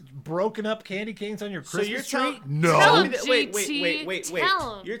Guys. like broken up candy canes on your So Christmas you're tree? tell- No. Tell 'em. Wait.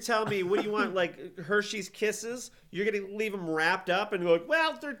 Tell 'em. You're telling me what do you want? Like Hershey's Kisses? You're gonna leave them wrapped up and go,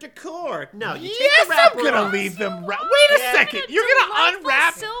 well, they're decor. No, you take Yes, the wrapper I'm gonna off. leave them. Wait a Yeah. second. You're gonna Delightful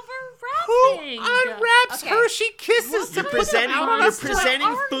unwrap. silver Who wrapping. unwraps Okay. Hershey Kisses? You're to put them out on a You're spread?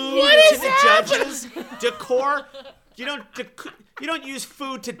 presenting food What to is the happening? judges. Decor. You don't use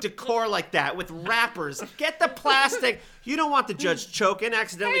food to decor like that with wrappers. Get the plastic. You don't want the judge choking,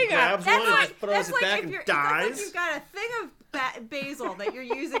 accidentally Hang on. grabs That's one and like, just throws that's it like back if and you're, that's like dies. you've got a thing of basil that you're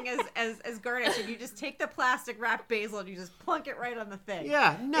using as garnish, and you just take the plastic wrapped basil and you just plunk it right on the thing.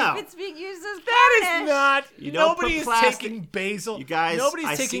 Yeah, no. If it's being used as That garnish, is not. You don't Nobody put is plastic- taking basil. You guys, nobody's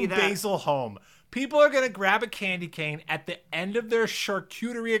I see taking that. basil home. People are gonna grab a candy cane at the end of their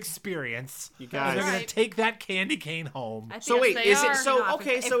charcuterie experience. You and guys- they're gonna Right. take that candy cane home. I think So wait, they is are. it so No,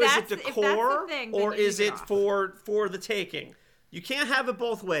 okay? if So is it that's the decor thing, then or you is leave it it off. for the taking? You can't have it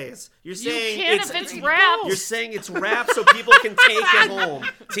both ways. You're You saying can't if it's wrapped. You're saying it's wrapped so people can take it home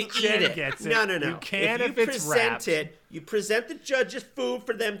to eat Jen it. gets it. No. You can if if it's wrapped. you present the judges food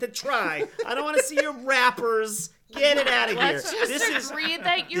for them to try. I don't want to see your wrappers. Get it out of here. Let's just agree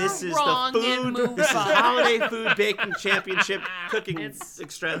that you're This is wrong the and food. move This is the on. holiday food baking championship cooking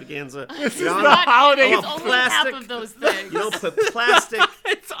extravaganza. This is You the don't- holiday. It's only plastic. half of those things. You don't put plastic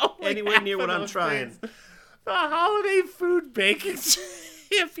It's only anywhere half near what of I'm those trying. things. The holiday food baking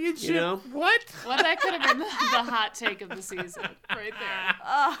championship. You know? What? Well, that could have been the hot take of the season, right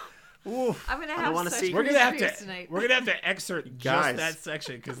there. Oof. I'm gonna don't have wanna such see- We're gonna have Krispy Kremes to. tonight. We're gonna have to excerpt Guys. just that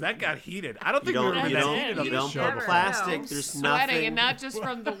section because that got heated. I don't You think we were don't, that you don't, heated on you this don't show put before. plastic. No. There's Sweating, nothing. and not just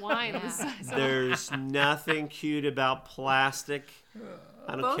from the wine. Yeah. There's nothing cute about plastic.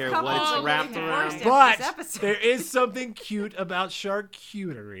 I don't Both care couples what are it's wrapped getting around. divorced. But This episode. there is something cute about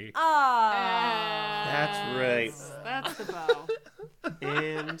charcuterie. That's right. That's the bow.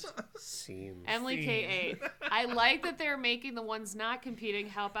 And scene. Emily K8. I like that they're making the ones not competing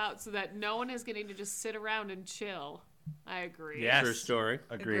help out so that no one is getting to just sit around and chill. I agree. Yes. True story.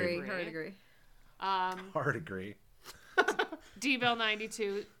 Agreed. Agree. Hard agree. Hard agree.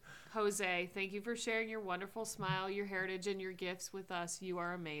 DBell92. Jose, thank you for sharing your wonderful smile, your heritage, and your gifts with us. You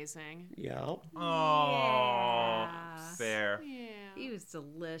are amazing. Yeah. Oh, Yeah. fair. Yeah. He was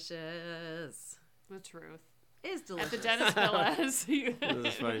delicious. The truth. Is At delicious. the Dennis Villas. This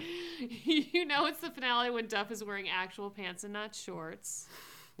is funny. You know it's the finale when Duff is wearing actual pants and not shorts.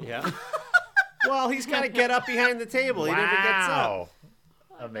 Yeah. Well, he's got to get up behind the table. He never gets up. Wow.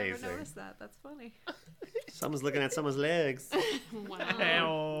 I never Amazing. noticed that. That's funny. Someone's looking at someone's legs. Wow.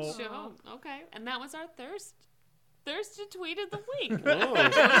 Ow. Show. Okay. And that was our Thursday tweet of the week.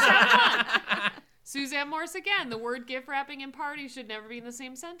 Oh. Suzanne Morse again. The word gift wrapping and party should never be in the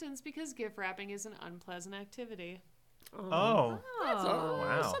same sentence because gift wrapping is an unpleasant activity. Oh. Oh.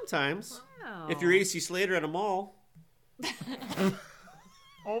 Wow. Sometimes. Wow. If you're AC Slater at a mall.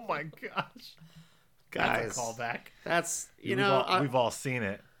 Oh my gosh. Guys. That's a callback. That's, you We've know, all, we've all seen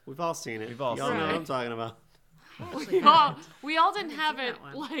it. we've all seen it. We've all Y'all seen know it. what I'm talking about. We all didn't have seen it that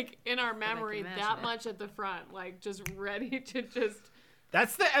one. like in our memory imagine that it. much at the front, like just ready to just.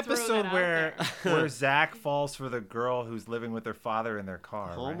 That's the episode out where there. where Zach falls for the girl who's living with her father in their car.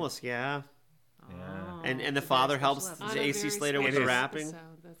 right? Almost, yeah. Yeah. And the father helps special On a AC very Slater with special the wrapping. episode,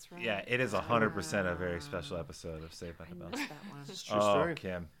 That's right. Yeah, it is 100% a very special episode of Saved by the Bell. Missed that one. True Oh, story.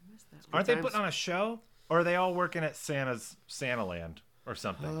 Kim. Missed that one. Aren't they times. putting on a show? Or are they all working at Santa Land or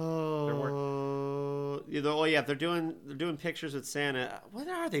something? Oh, yeah, they're doing pictures with Santa. What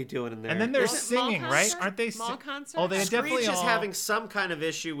are they doing in there? And then they're There's- Mall singing, right? concert? Aren't they? Mall concert? Oh, they Screech definitely is all. having some kind of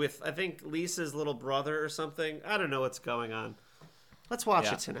issue with, I think, Lisa's little brother or something. I don't know what's going on. Let's watch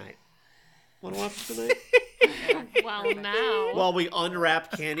Yeah. it tonight. Want to watch it tonight? Well, now. While we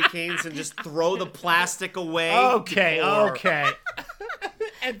unwrap candy canes and just throw the plastic away. Okay, before- okay.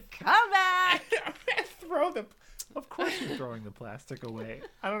 Come back. Throw the. Of course, you're throwing the plastic away.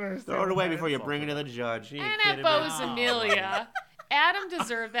 I don't understand. Throw it away why before you that's bring it all to the judge. Are you and kidding at me? Bose Amelia, Adam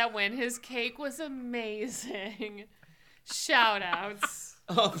deserved that win. His cake was amazing. Shout outs.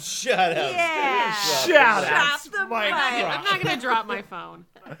 Oh, shut up. Yeah. Shout out. Drop the Mic mic. I'm drop. not going to drop my phone.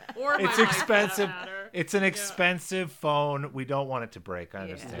 Or my It's mic, for that expensive. matter. It's an expensive phone. We don't want it to break. I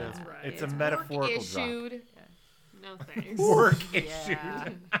understand. Yeah. That's right. It's a Work metaphorical drop. issued. No thanks. Work Yeah.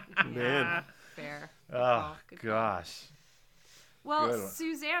 issued. Man. Fair. Oh Good call. gosh. Well, Good one.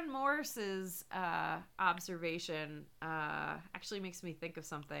 Suzanne Morse's observation actually makes me think of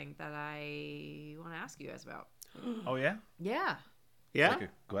something that I want to ask you guys about. Oh yeah. Yeah. Yeah? Like a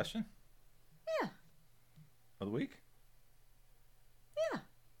question Yeah. of the week. Yeah.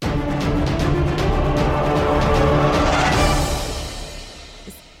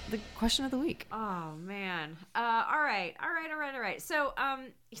 The question of the week. Oh man. All right. So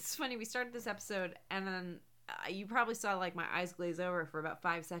it's funny. We started this episode, and then you probably saw like my eyes glaze over for about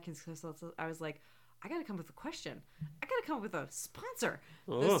 5 seconds because I was like, I gotta come up with a question. I gotta come up with a sponsor.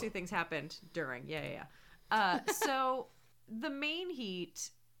 Oh. Those two things happened during. Yeah. So the main heat.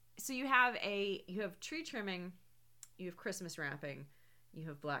 So you have tree trimming, you have Christmas wrapping, you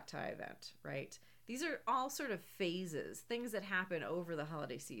have black tie event, right? These are all sort of phases, things that happen over the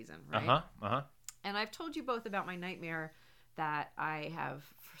holiday season, right? And I've told you both about my nightmare that I have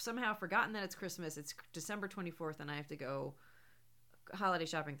somehow forgotten that it's Christmas. It's December 24th, and I have to go holiday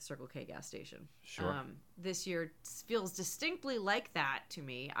shopping at the Circle K gas station. Sure. This year feels distinctly like that to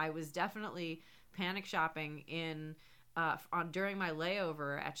me. I was definitely panic shopping during my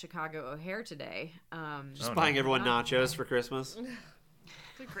layover at Chicago O'Hare today. Just buying everyone nachos for Christmas.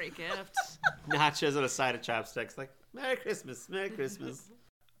 It's a great gift. Nachos and a side of chopsticks. Like, Merry Christmas. Merry Christmas.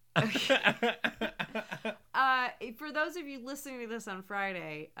 For those of you listening to this on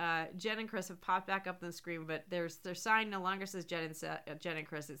Friday, Jen and Chris have popped back up on the screen, but their sign no longer says Jen and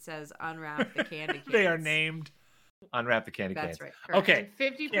Chris. It says unwrap the candy canes. They are named unwrap the candy That's canes. right. Correct.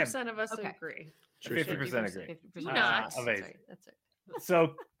 Okay. 50% of us Okay. agree. 50% agree. 50%. Not. Amazing. That's right.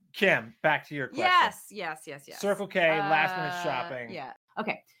 So, Kim, back to your question. Yes. Circle K, last minute shopping. Yeah.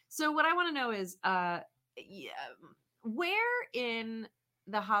 Okay. So what I want to know is, where in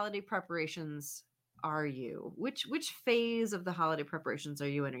the holiday preparations are you? Which phase of the holiday preparations are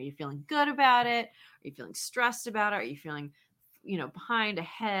you in? Are you feeling good about it? Are you feeling stressed about it? Are you feeling, behind,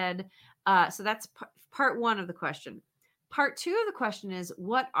 ahead? So that's part one of the question. Part two of the question is,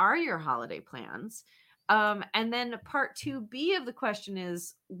 what are your holiday plans? And then part 2B of the question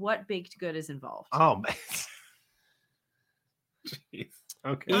is, what baked good is involved? Oh, man. Jeez.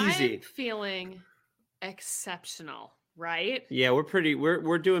 Okay. Easy. I'm feeling exceptional, right? Yeah,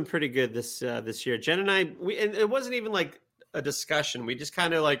 we're doing pretty good this year. Jen and I, and it wasn't even like a discussion. We just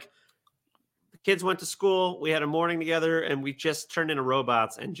kind of like, the kids went to school. We had a morning together, and we just turned into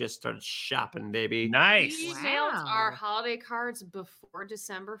robots and just started shopping, baby. Nice. We mailed Wow. our holiday cards before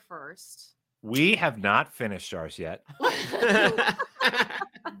December 1st. We have not finished ours yet.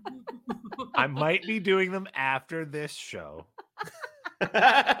 I might be doing them after this show.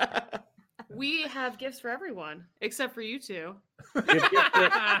 We have gifts for everyone, except for you two. We That's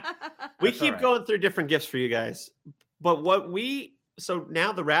keep all right. going through different gifts for you guys. But so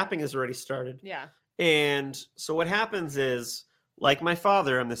now the wrapping has already started. Yeah. And so what happens is, like my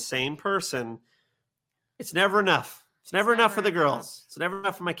father, I'm the same person. It's never enough. It's never enough for the girls. It's never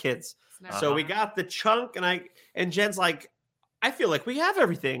enough for my kids. It's never- So we got the chunk, and Jen's like, I feel like we have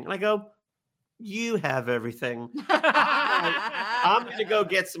everything. And I go, you have everything. I'm going to go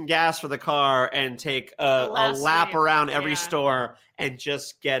get some gas for the car and take a Last lap night, around every yeah. store and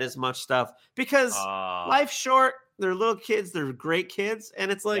just get as much stuff, because life's short. They're little kids. They're great kids.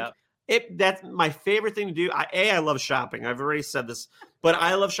 And it's like, Yep. that's my favorite thing to do. I love shopping. I've already said this, but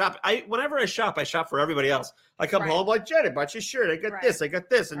I love shopping. Whenever I shop for everybody else. I come Right. home like, Jen, I bought you a shirt. I got Right. this. I got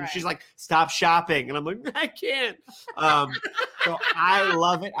this. And Right. she's like, stop shopping. And I'm like, I can't. So I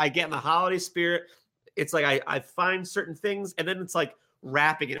love it. I get in the holiday spirit. It's like I find certain things, and then it's like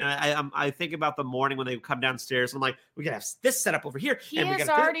wrapping it. And I think about the morning when they come downstairs. And I'm like, we gotta have this set up over here. He and we has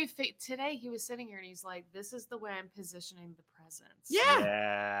gotta already today he was sitting here and he's like, this is the way I'm positioning the presents. Yeah.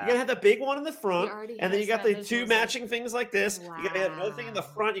 Yeah. You gotta have the big one in the front, He already and then has you got that the two visualization. matching things like this. You gotta have another thing in the Wow.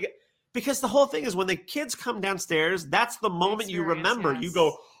 front. Because the whole thing is, when the kids come downstairs, that's the moment you Experience, remember. yes. You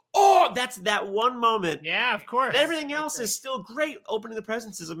go, oh, that's that one moment. Yeah, of course. Everything else is still great. Opening the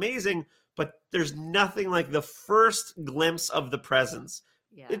presents is amazing, but there's nothing like the first glimpse of the presents.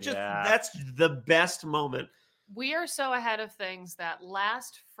 Yeah. That's the best moment. We are so ahead of things that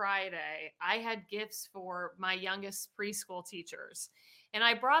last Friday I had gifts for my youngest preschool teachers. And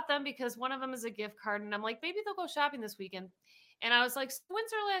I brought them because one of them is a gift card, and I'm like, maybe they'll go shopping this weekend. And I was like, so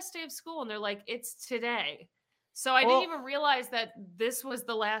when's our last day of school? And they're like, it's today. So I didn't even realize that this was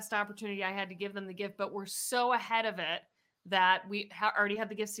the last opportunity I had to give them the gift, but we're so ahead of it that we already had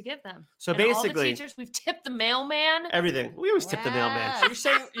the gifts to give them. So And all the basically, teachers, we've tipped the mailman. everything. We always tip the mailman. Yes.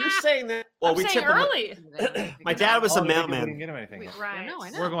 So you're saying that? Well, I'm we saying tip them early. My dad was Oh, a we didn't mailman. get him anything. Right. I know.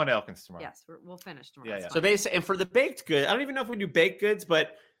 We're going to Elkins tomorrow. Yes, we'll finish tomorrow. Yeah, It's yeah. fine. So basically, and for the baked good, I don't even know if we do baked goods,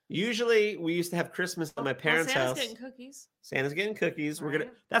 but usually we used to have Christmas at my parents' Santa's house. getting cookies. Santa's getting cookies. We're gonna.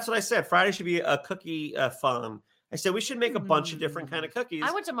 Right. That's what I said. Friday should be a cookie fun. I said we should make a bunch of different kind of cookies.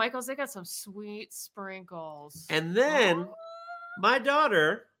 I went to Michael's. They got some sweet sprinkles. And then my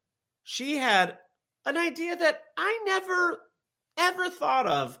daughter, she had an idea that I never ever thought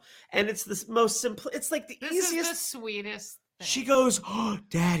of, and it's the most simple. It's like the This easiest. is the sweetest thing. She goes, "Oh,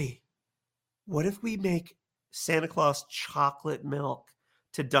 Daddy, what if we make Santa Claus chocolate milk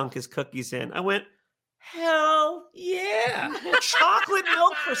to dunk his cookies in?" I went, "Hell yeah! Chocolate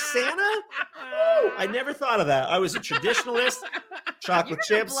milk for Santa? Woo! I never thought of that. I was a traditionalist. Chocolate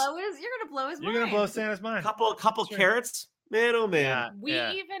You're chips, gonna blow his You're mind. gonna blow Santa's mind. couple carrots. Man, oh man. We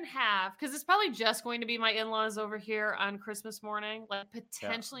even have, because it's probably just going to be my in-laws over here on Christmas morning, like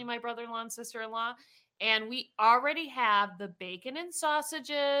potentially my brother-in-law and sister-in-law. And we already have the bacon and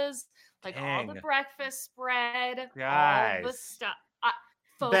sausages, like all the Dang. breakfast spread, all the Guys. stuff.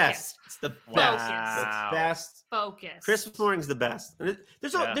 Best. It's the best. Wow. The best. Focus. Christmas morning's the best. And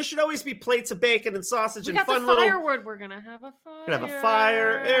Yeah. there should always be plates of bacon and sausage We and got fun the little. firewood. We're gonna have a fire. Gonna have a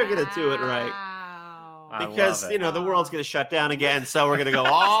fire. They're gonna do it right. Wow. I Because love it. the world's gonna shut down again, so we're gonna go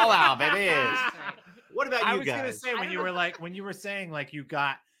all out, baby. That's right. What about I you was gonna guys? say when you were saying like you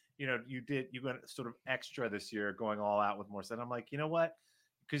got you went sort of extra this year, going all out with more stuff. I'm like, you know what?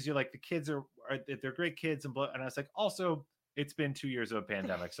 Because you're like, the kids are they're great kids, and I was like, also it's been 2 years of a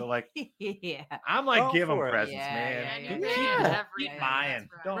pandemic, so like yeah. I'm like, Oh, give them for it. presents, Yeah, man. yeah, Keep Keep everything. buying.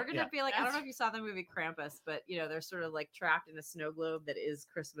 That's right. Don't- We're gonna yeah. be like, I don't know if you saw the movie Krampus, but they're sort of like trapped in a snow globe that is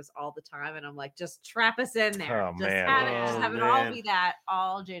Christmas all the time, and I'm like, just trap us in there. Oh, Just man. just Oh, have it all man. be that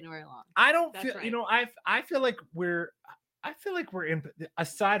all January long. I don't That's feel, right. I feel like we're in,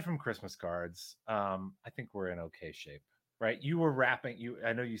 aside from Christmas cards, I think we're in okay shape, right? You were wrapping,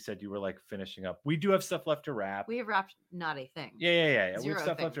 I know you said you were like finishing up. We do have stuff left to wrap. We have wrapped not a thing. Yeah. We Zero have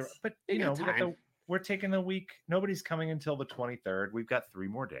stuff left to, things. but You got we got time. we're taking the week. Nobody's coming until the 23rd. We've got 3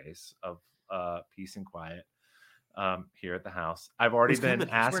 more days of peace and quiet here at the house. I've already Who's been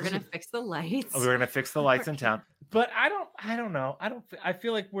coming? asked. We're gonna fix the lights. We're gonna fix the lights in town, but I don't know. I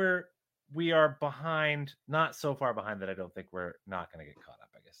feel like we are behind, not so far behind that I don't think we're not gonna get caught up.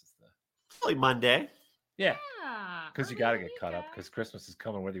 I guess is the Probably Monday. yeah, Yeah, because you early got to in the get caught up weekend. because Christmas is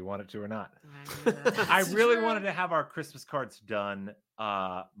coming whether you want it to or not. I knew that. I That's really true. wanted to have our Christmas cards done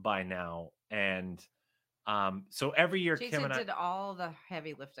by now, and so every year Kim Jason and I. did all the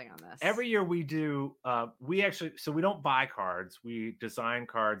heavy lifting on this. Every year we do we actually, so we don't buy cards, we design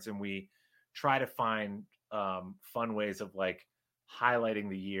cards, and we try to find fun ways of like highlighting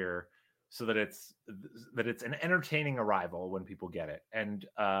the year so that it's an entertaining arrival when people get it, and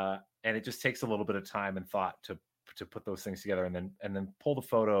it just takes a little bit of time and thought to put those things together, and then pull the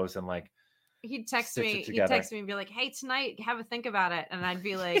photos and like he'd text stitch it me. He'd together. text me and be like, "Hey, tonight, have a think about it," and I'd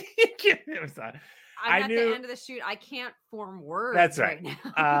be like, It was not- I "I'm at knew- the end of the shoot. I can't form words That's right. now."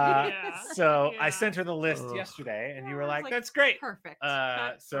 Yeah. So Yeah. I sent her the list Ugh. yesterday, and you Yeah, were I was like, like, "That's great." Perfect.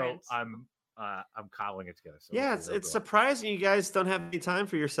 So Print. I'm cobbling it together. So Yeah, it'll it's go. surprising you guys don't have any time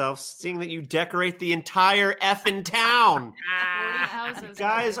for yourselves, seeing that you decorate the entire effing town. 40 houses. You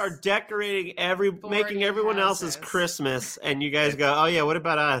guys are decorating 40 making everyone else's houses. Christmas, and you guys go, "Oh yeah, what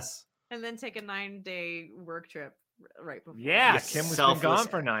about us?" And then take a 9-day work trip right before. Yeah, You Kim was been selfless gone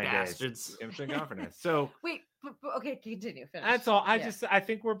for 9 bastards. days. Kim's been gone for 9. So Wait, but okay, continue. Finish. that's all. Yeah. I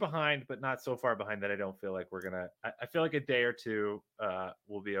think we're behind, but not so far behind that I don't feel like we're gonna. I feel like a day or two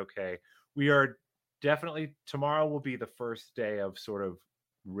will be okay. We are definitely, tomorrow will be the first day of sort of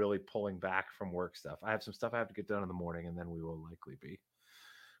really pulling back from work stuff. I have some stuff I have to get done in the morning, and then we will likely be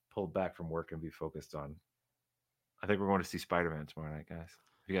pulled back from work and be focused on. I think we're going to see Spider-Man tomorrow night, guys. Have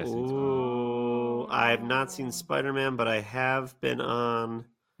you guys seen Spider-Man? Ooh, I have not seen Spider-Man, but I have been on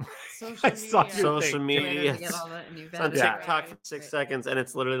Social I saw media. your social thing. Twitter media. to get all that, and you've It's on got it. Yeah. TikTok for 6 seconds, and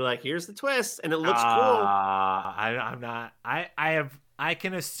it's literally like, "Here's the twist," and it looks cool. I'm not. I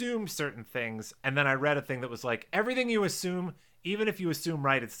can assume certain things, and then I read a thing that was like, everything you assume, even if you assume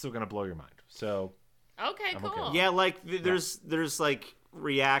right, it's still going to blow your mind. So Okay, I'm okay cool. with Yeah, like there's like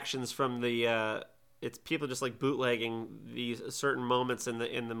reactions from the it's people just like bootlegging these certain moments in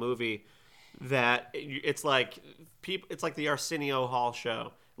the movie that it's like people, it's like the Arsenio Hall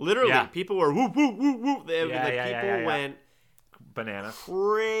show. Literally, Yeah. people were whoop whoop whoop whoop. Yeah, People yeah. went banana.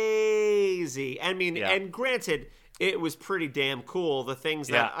 crazy. I mean, Yeah. and granted, it was pretty damn cool. The things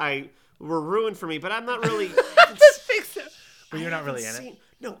that Yeah. I were ruined for me, but I'm not really. But you're not really in haven't it. seen-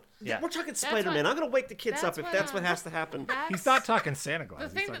 No, Yeah. we're talking what- Spider-Man. I'm gonna wake the kids up that's if what, that's what has to happen. He's not talking Santa Claus. The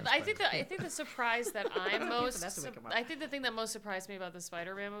He's thing talking that Spider-Man. I think the surprise that I'm most That's to wake 'em up. I think the thing that most surprised me about the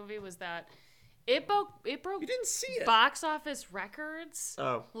Spider-Man movie was that it broke You didn't see it. box office records.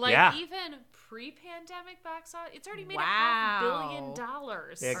 Oh, Like Yeah. even pre-pandemic box office, it's already made Wow. $500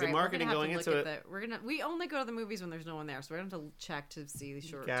 million. Yeah, good All marketing we're gonna going have to into look at the- we only go to the movies when there's no one there, so we're gonna have to check to see the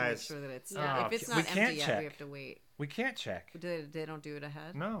short to make Guys. sure that it's Yeah. if it's we not can't empty yet, check. we have to wait. We can't check. They don't do it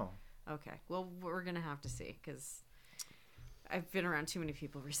ahead. No. Okay, well we're gonna have to see because I've been around too many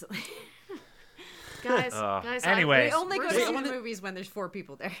people recently. Guys, anyway. We only go we're to seeing- the movies when there's 4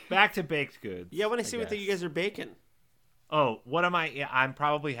 people there. Back to baked goods. yeah. I want to see what guess. you guys are baking. Oh, what am I? Yeah, I'm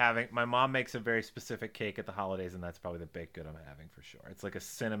probably having. My mom makes a very specific cake at the holidays, and that's probably the baked good I'm having for sure. It's like a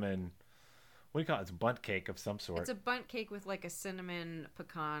cinnamon. What do you call it? It's a bundt cake of some sort. It's a bundt cake with like a cinnamon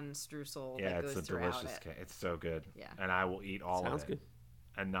pecan streusel Yeah, that it's goes a throughout delicious it. cake. It's so good. Yeah. And I will eat all Sounds of it good.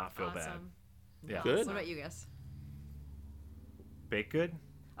 and not feel bad. Awesome. Yeah. Good. What about you guys? Baked good?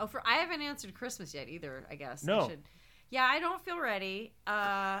 Oh, I haven't answered Christmas yet either. I guess. No. I should. Yeah, I don't feel ready.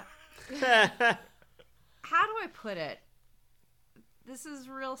 How do I put it? This is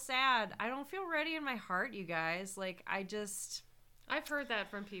real sad. I don't feel ready in my heart, you guys. Like I've heard that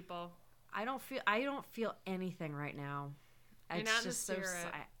from people. I don't feel anything right now. You're It's not in the just so spirit.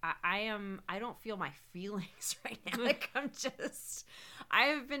 I don't feel my feelings right now. Like I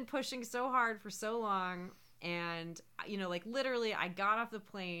have been pushing so hard for so long and like literally, I got off the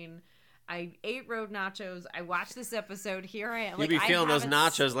plane. I ate road nachos. I watched this episode. Here I am. You'll be feeling those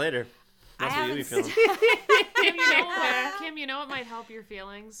nachos later. That's what you'll be feeling. Kim, you know what might help your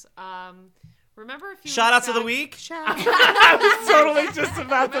feelings? Remember a few Shout weeks outs of the back- week. I was totally just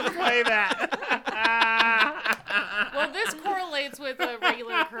about to play that. Well, this correlates with a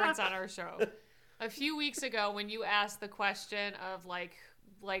regular occurrence on our show. A few weeks ago, when you asked the question of like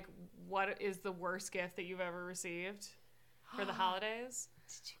what is the worst gift that you've ever received for the holidays?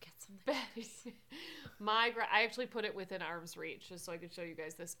 Did you get something? Betty, I actually put it within arm's reach just so I could show you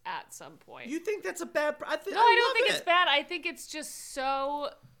guys this at some point. You think that's a bad? No, I don't think it's bad. I think it's just so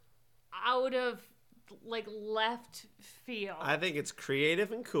out of left field. I think it's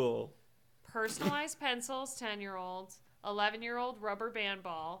creative and cool. Personalized pencils, 10-year-olds, 11-year-old rubber band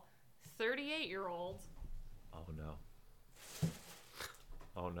ball, 38-year-old, Oh no.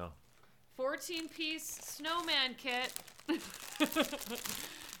 Oh no. 14-piece snowman kit.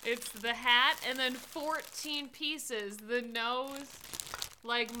 It's the hat and then 14 pieces. The nose,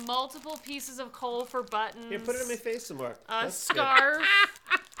 multiple pieces of coal for buttons. Here, put it in my face some more. A That's good. scarf,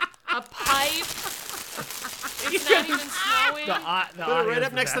 a pipe. It's not even snowing. Put it right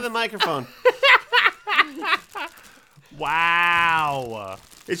up next to the microphone. Wow.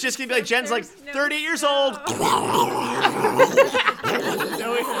 It's just gonna be like Jen's like There's no 30 years old,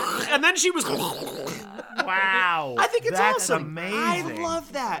 and then she was. Wow. I think it's That's awesome. amazing. I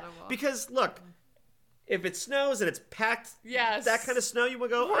love that because look, if it snows and it's packed, Yes. that kind of snow, you would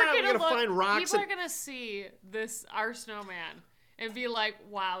go. We're We're gonna look- find rocks. People And are gonna see our snowman and be like,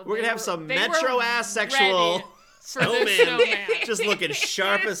 "Wow." we're gonna have some they were metro-ass sexual ready for this snowman. just looking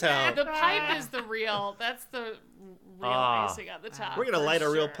sharp as hell. The pipe is the real. That's the real icing on the top. We're gonna for light a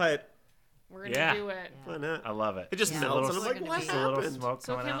real sure. pipe. We're gonna Yeah. do it. Why not? I love it. It just Yeah. melts, and Little- I'm like, what Just a little happened? smoke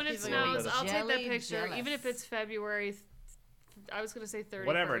So coming Kim, out. when it People are gonna snows, be I'll take that jelly picture, jealous. even if it's February. I was gonna say 31st.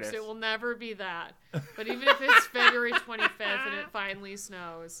 Whatever it is. It will never be that. But even if it's February 25th and it finally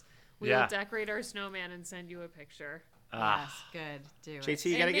snows, we Yeah. will decorate our snowman and send you a picture. Yes, good. Do it. JT,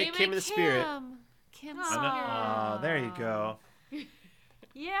 you gotta And get name Kim it in the spirit. Kim I Spirit. know- Oh, there you go.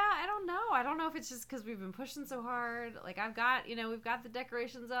 Yeah, I don't know. I don't know if it's just because we've been pushing so hard. I've got, we've got the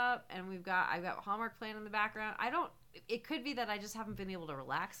decorations up, and I've got Hallmark playing in the background. It could be that I just haven't been able to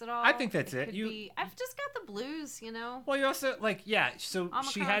relax at all. I think that's it. Could You- be, I've just got the blues, Well, you also so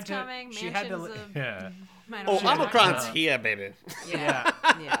Omicron's she had to. coming, She had to. mansions of- Yeah. I Oh, don't know. Omicron's here, baby. Yeah,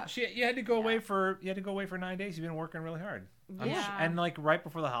 yeah. You had to go away for 9 days. You've been working really hard. Yeah. And right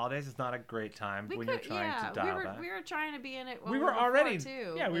before the holidays, it's not a great time when you're trying to dial back. we were trying to be in it. We were before, already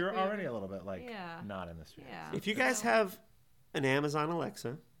too. Yeah, we Like, were already a little bit Yeah. not in the street. Yeah. If you guys have an Amazon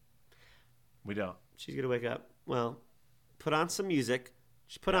Alexa, We don't. she's gonna wake up. Well, put on some music.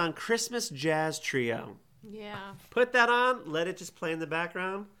 Just put on Christmas Jazz Trio. Yeah. Put that on. Let it just play in the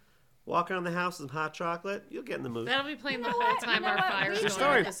background. Walk around the house with some hot chocolate. You'll get in the mood. That'll be playing the know whole what? time You know our what? fire's We going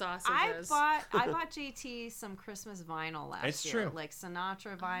story. with the sausages. I bought JT some Christmas vinyl last It's year, true. like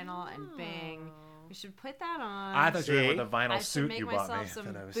Sinatra vinyl and Bing. We should put that on. I thought you were See? with the vinyl I should suit make you bought me. myself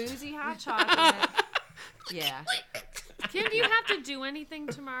some That was- boozy hot chocolate. Yeah. Kim, do you have to do anything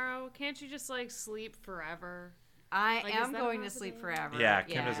tomorrow? Can't you just sleep forever? I Like, is am that going to possible? sleep forever. Yeah,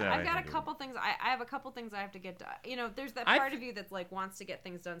 Kim doesn't have I've got a anything to do. couple things. I have a couple things I have to get done. There's that I part of you that wants to get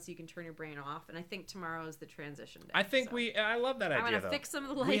things done so you can turn your brain off. And I think tomorrow is the transition day. I think so. I love that I'm idea gonna though. fix some of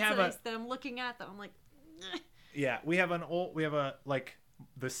the We lights have that I'm looking at. That I'm like, Yeah, we have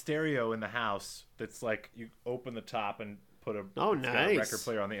the stereo in the house that's you open the top and put a Oh, it's got a nice. record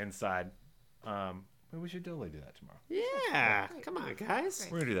player on the inside. We should totally do that tomorrow. Yeah. Come on, guys.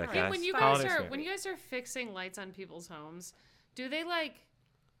 We're gonna do that, All guys. right. When you Holiday guys are spirit. fixing lights on people's homes, do they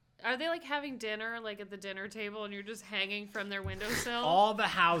are they having dinner at the dinner table and you're just hanging from their windowsill? All the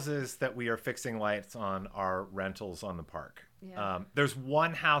houses that we are fixing lights on are rentals on the park. Yeah. There's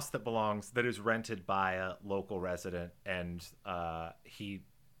one house that is rented by a local resident, and he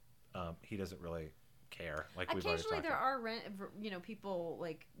doesn't really care. We've already occasionally talked there about. are people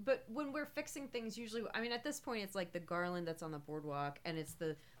but when we're fixing things, usually, at this point it's the garland that's on the boardwalk, and it's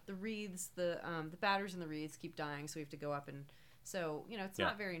the wreaths, the batters and the wreaths keep dying, so we have to go up and. So, it's Yeah.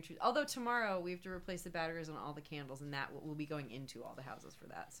 not very intrusive. Although tomorrow we have to replace the batteries on all the candles, and that will be going into all the houses for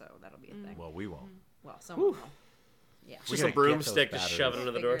that. So that'll be a thing. Well, we won't. Well, someone will. Yeah. We Just gotta a get broomstick those to shove it batteries.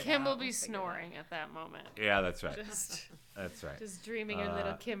 under the Figure door. it Kim will out. be We'll figure it out. snoring at that moment. Yeah, that's right. Just That's right. just dreaming your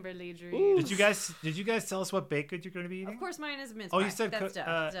little Kimberly dream. Did you guys tell us what baked goods you're going to be eating? Of course, mine is mince Oh, pie. you said That's you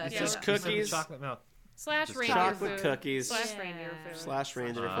done. said- Yeah. Just you said cookies. chocolate milk. Slash Just reindeer chocolate food. cookies. Slash Yeah. reindeer food. Slash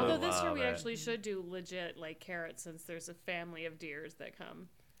reindeer food. Although this year love we it. actually should do legit carrots, since there's a family of deers that come.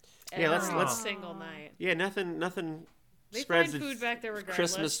 Yeah, every let's- single night. Yeah, nothing They spreads find its food back there regardless.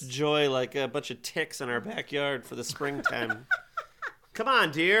 Christmas joy like a bunch of ticks in our backyard for the springtime. Come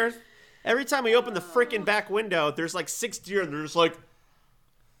on, deer. Every time we open the freaking back window, there's like 6 deer, and they're just like, That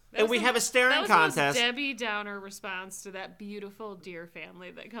and was we the- have a staring that was the most contest. Debbie Downer response to that beautiful deer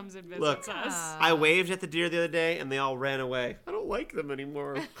family that comes and visits Look, us. I waved at the deer the other day, and they all ran away. I don't like them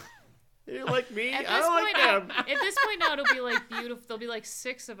anymore. They didn't like me. At I this don't like point, them. at this point now, it'll be like beautiful. There'll be like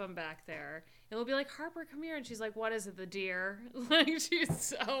 6 of them back there. And they'll be like, Harper, come here. And she's like, what is it, the deer? Like, she's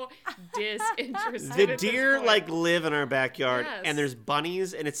so disinterested. The at this deer point. like live in our backyard, Yes. and there's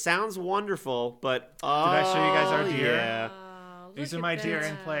bunnies, and it sounds wonderful, but Did I show you guys our deer? Yeah. Oh, These look are my at deer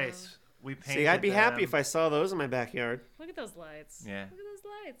in them. place. We painted See, I'd be happy them. if I saw those in my backyard. Look at those lights. Yeah. Look at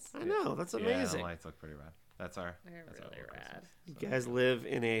those lights. I know, that's Yeah, amazing. the lights look pretty rad. That's our. They're that's our really little rad. Christmas. You guys live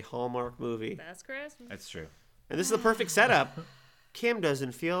in a Hallmark movie. That's Christmas. That's true. And this is the perfect setup. Kim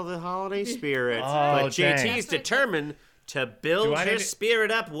doesn't feel the holiday spirit, Oh, but JT's dang. determined to build Do I need his to-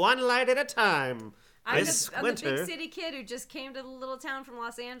 spirit up one light at a time. I'm This the winter, big city kid who just came to the little town from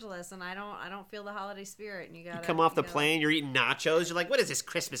Los Angeles, and I don't feel the holiday spirit. And you you gotta come off the gotta- plane, you're eating nachos, you're like, what is this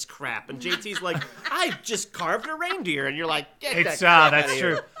Christmas crap? And JT's like, I just carved a reindeer. And you're like, get that It's crap that's outta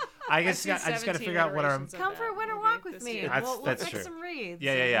here. true. I guess I've I just got to seen figure out what our. 17 Come for a iterations of winter that walk movie with this me. year. and That's- we'll that's pick true. some reeds.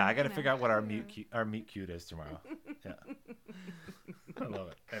 Yeah, yeah, yeah. I and, got to you figure know. out what our meet cute is tomorrow. Yeah. I love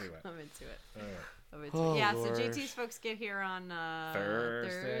it. Anyway. I'm into it. All right. I'm into Oh, it. Yeah, Lord. so JT's folks get here on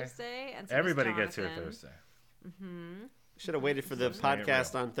Thursday, and so does Everybody gets here Jonathan. Thursday. Should have waited for the Just saying it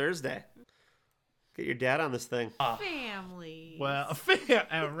podcast real. on Thursday. Get your dad on this thing. Family. Well,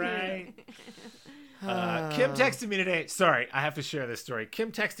 all right. Kim texted me today. Sorry, I have to share this story.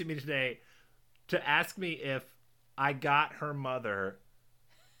 Kim texted me today to ask me if I got her mother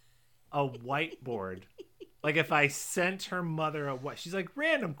a whiteboard. Like if I sent her mother a what? She's like,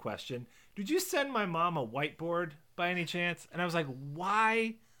 random question. Did you send my mom a whiteboard by any chance? And I was like,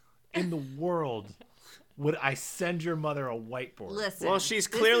 why in the world would I send your mother a whiteboard? Listen. Well, she's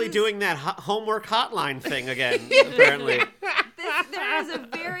this clearly is- doing that homework hotline thing again, apparently. There is a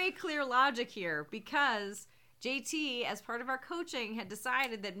very clear logic here because JT, as part of our coaching, had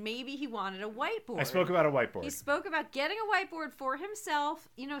decided that maybe he wanted a whiteboard. I spoke about a whiteboard. He spoke about getting a whiteboard for himself.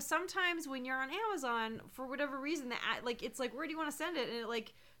 You know, sometimes when you're on Amazon, for whatever reason, it's like, where do you want to send it? And it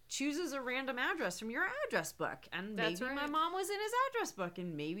like chooses a random address from your address book. And That's maybe my right. mom was in his address book,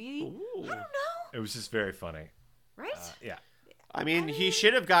 and maybe Ooh. I don't know, It was just very funny. right? Yeah. I mean, he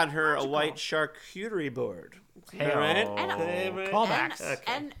should have gotten her a white charcuterie board. Hey, Right? And- callbacks.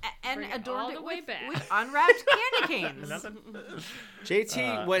 and Bring it adorned all it the way with, back. with unwrapped candy canes.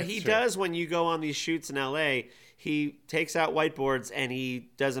 JT, what that's he true. does when you go on these shoots in LA, he takes out whiteboards and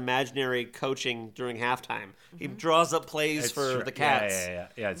he does imaginary coaching during halftime. He draws up plays It's for true. the cats.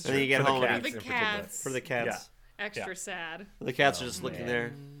 Yeah, it's And true. then you get For home the and cats The in particular. cats. For the cats. Extra Yeah. sad. The cats are just looking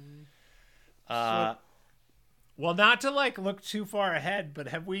man. there. Well, not to like look too far ahead, but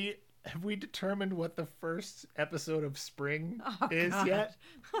have we determined what the first episode of spring is yet?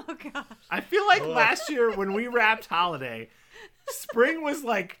 Oh gosh. I feel like last year when we wrapped holiday, spring was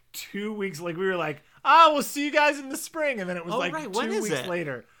like 2 weeks. Like we were like, we'll see you guys in the spring, and then it was Oh, like right. 2 When is weeks it?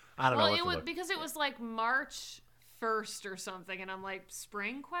 later. I don't know. Well, What it to was look. because it was like March 1st or something, and I'm like,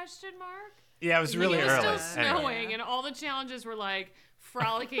 spring question mark? Yeah, it was really it was early. still Anyway. snowing, and all the challenges were like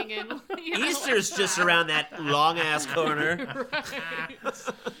frolicking in. You know, Easter's like just that. around that long ass corner.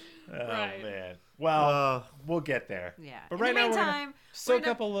 Oh Right. man. Well, we'll get there. Yeah. But In right the now we're gonna meantime, soak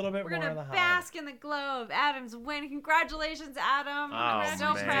gonna- up a little bit We're more gonna on the holiday. bask in the glow of Adam's win. Congratulations, Adam! Oh, We're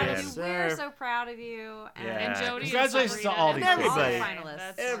so man. proud of you. Yes, We're sir. so proud of you. Yeah. And Jody, Congratulations and to Sabrina, all and these Everybody. All the finalists.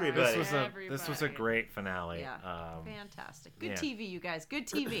 That's Everybody. right. This was a great finale. Yeah. Fantastic. Good yeah. TV, you guys. Good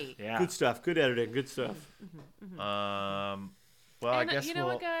TV. Yeah. Good stuff. Good editing. Good stuff. Well, I And guess you know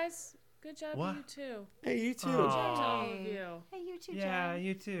we'll. what, guys? Good job, What? you too. Hey, you too. Oh. Good job to all of you. Hey, you too, Yeah, Jen.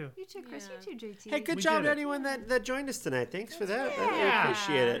 you too. You too, Chris. Yeah. You too, JT. Hey, good We job did to it. anyone that joined us tonight. Thanks for that. I really Yeah.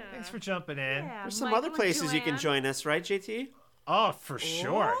 appreciate it. Thanks for jumping in. Yeah, There's some Michael other and places you can Joanne. join us, right, JT? Oh, for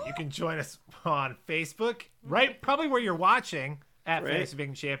sure. You can join us on Facebook, right? Probably where you're watching at Right. Fantasy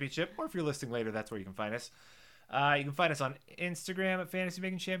Baking Championship, or if you're listening later, that's where you can find us. You can find us on Instagram at Fantasy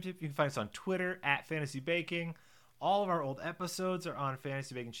Baking Championship. You can find us on Twitter at Fantasy Baking. All of our old episodes are on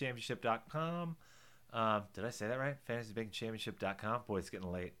FantasyBakingChampionship.com. Did I say that right? FantasyBakingChampionship.com. Boy, it's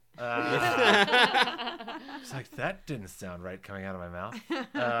getting late. It's like that didn't sound right coming out of my mouth.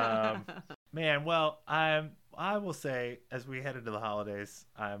 Man, well, I will say as we head into the holidays,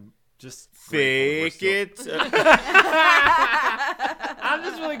 I'm just Fake grateful we're it. I'm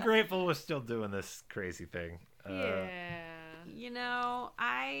just really grateful we're still doing this crazy thing. Yeah. you know,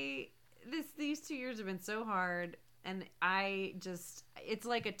 these 2 years have been so hard, and it's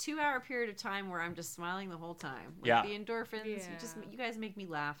like a 2-hour period of time where I'm just smiling the whole time. Like Yeah. the endorphins, Yeah. you guys make me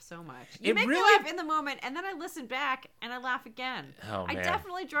laugh so much. You It make really- me laugh in the moment, and then I listen back and I laugh again. Oh, I man.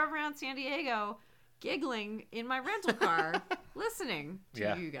 definitely drove around San Diego giggling in my rental car listening to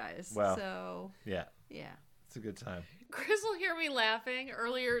Yeah. you guys. Well. So, Yeah, yeah. it's a good time. Chris will hear me laughing.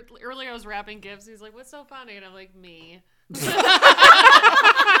 Earlier I was wrapping gifts. He's like, "What's so funny?" And I'm like, "Me."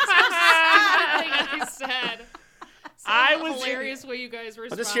 I said. I was hilarious way you guys I'll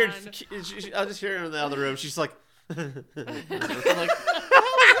respond. just hear her in the other room. She's like, I'm like,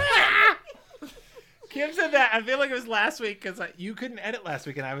 Kim said that. I feel like it was last week because you couldn't edit last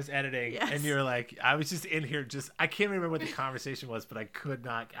week and I was editing. Yes. And you were like, I was just in here I can't remember what the conversation was, but I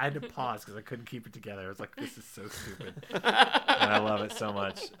had to pause because I couldn't keep it together. I was like, this is so stupid. And I love it so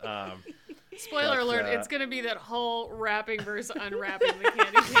much. Spoiler But, alert, it's going to be that whole wrapping versus unwrapping the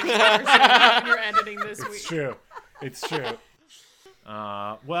candy cane conversation when you're editing this week. It's true. It's true.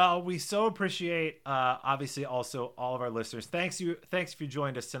 Well, we so appreciate, obviously, also all of our listeners. Thanks if you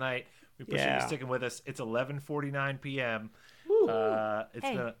joined us tonight. We appreciate you Yeah. sticking with us. It's 11:49 p.m. It's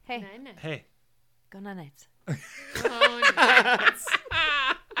Hey, been hey, Nice. hey. go nights. Oh, nice.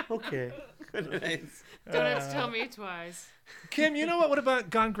 okay. Good night. Don't have to tell me twice. Kim, you know what would have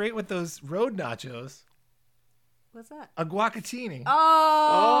gone great with those road nachos? What's that? A guacatini.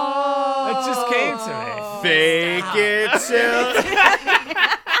 Oh, That just came to me. Fake it till.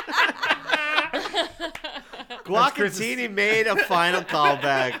 Guacatini made a final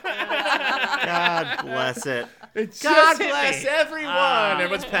callback. God bless it. It just God hit bless me. everyone.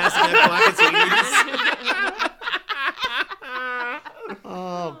 Everyone's passing out guacatinis.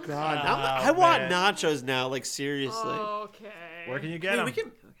 Oh God! I want man. nachos now. Like seriously. Okay. Where can you get Hey, them? we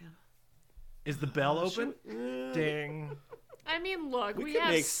can. Is the bell open? Uh, Ding. I mean, look, We we could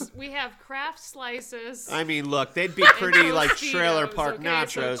have make we have craft slices. I mean, look, they'd be pretty And like Tostitos, trailer park okay?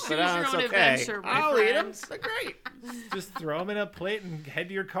 nachos, So but choose your it's own okay. adventure, my I'll eat them. friend. They're great. Just throw them in a plate and head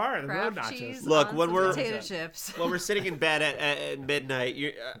to your car. The road Craft nachos. cheese Look, on when some we're- potato chips. When we're sitting in bed at midnight,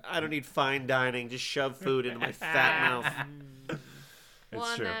 I don't need fine dining. Just shove food into my fat mouth. Well,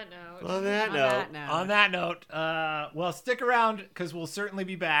 It's on true. that note. On that On note, that note. On that note, well, stick around because we'll certainly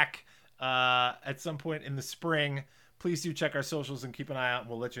be back at some point in the spring. Please do check our socials and keep an eye out, and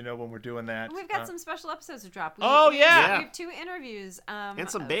we'll let you know when we're doing that. And we've got some special episodes to drop. Oh, yeah. We have 2 interviews. And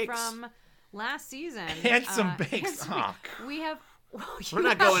some bakes. From last season. And some and bakes. some- Oh, we have... we're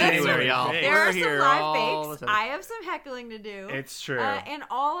not going That's anywhere, right. y'all. There There We're are some here live all bakes. the time. I have some heckling to do. it's true. And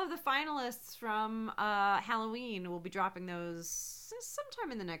all of the finalists from Halloween, will be dropping those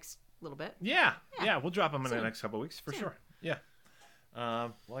sometime in the next little bit. Yeah, we'll drop them in the Soon. next couple of weeks for Soon. sure. Yeah.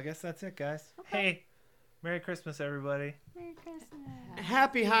 Well, I guess that's it, guys. Hey, Merry Christmas, everybody. Merry Christmas.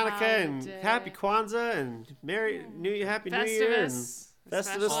 Happy Hanukkah and Holiday. Happy Kwanzaa and Happy New Year and Festivus.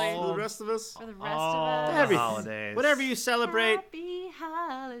 Festivus especially for the rest of us. For the rest All of the us. Everything. holidays. Whatever you celebrate, Happy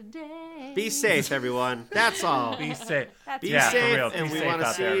holidays. be safe, everyone. That's all. Be safe. That's Be Yeah, for safe, real. Be and we safe want to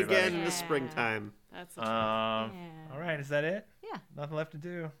out see there, you everybody. again in the Yeah. springtime. That's the All right, is that it? Yeah. Nothing left to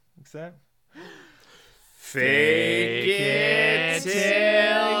do except Fake it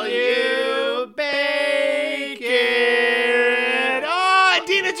till you bake it. Oh,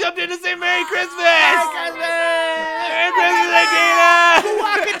 Dina jumped in to say Merry Christmas! Merry Christmas, Dina!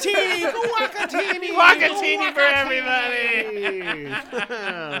 Guacatini! Guacatini for everybody!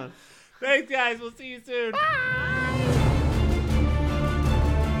 Thanks, guys. We'll see you soon. Bye.